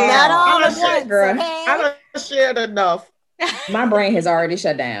all at once, girl. I don't shared enough. My brain has already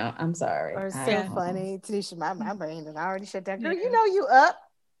shut down. I'm sorry. Or so funny. Tanisha, my brain has already shut down. Girl, you up.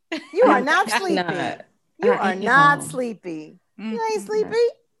 You are not sleepy. You are not sleepy. You ain't sleepy?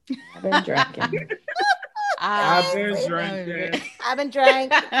 I've been drinking. I've been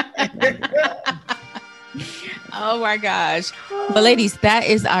drinking. Oh my gosh. But ladies, that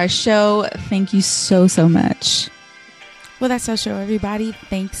is our show. Thank you so much. Well, that's our show, everybody.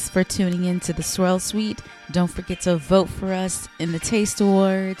 Thanks for tuning in to the Swirl Suite. Don't forget to vote for us in the Taste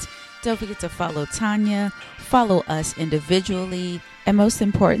Awards. Don't forget to follow Tonya, follow us individually, and most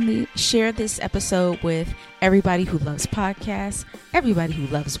importantly, share this episode with everybody who loves podcasts, everybody who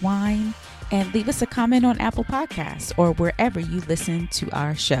loves wine, and leave us a comment on Apple Podcasts or wherever you listen to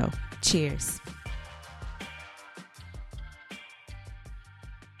our show. Cheers.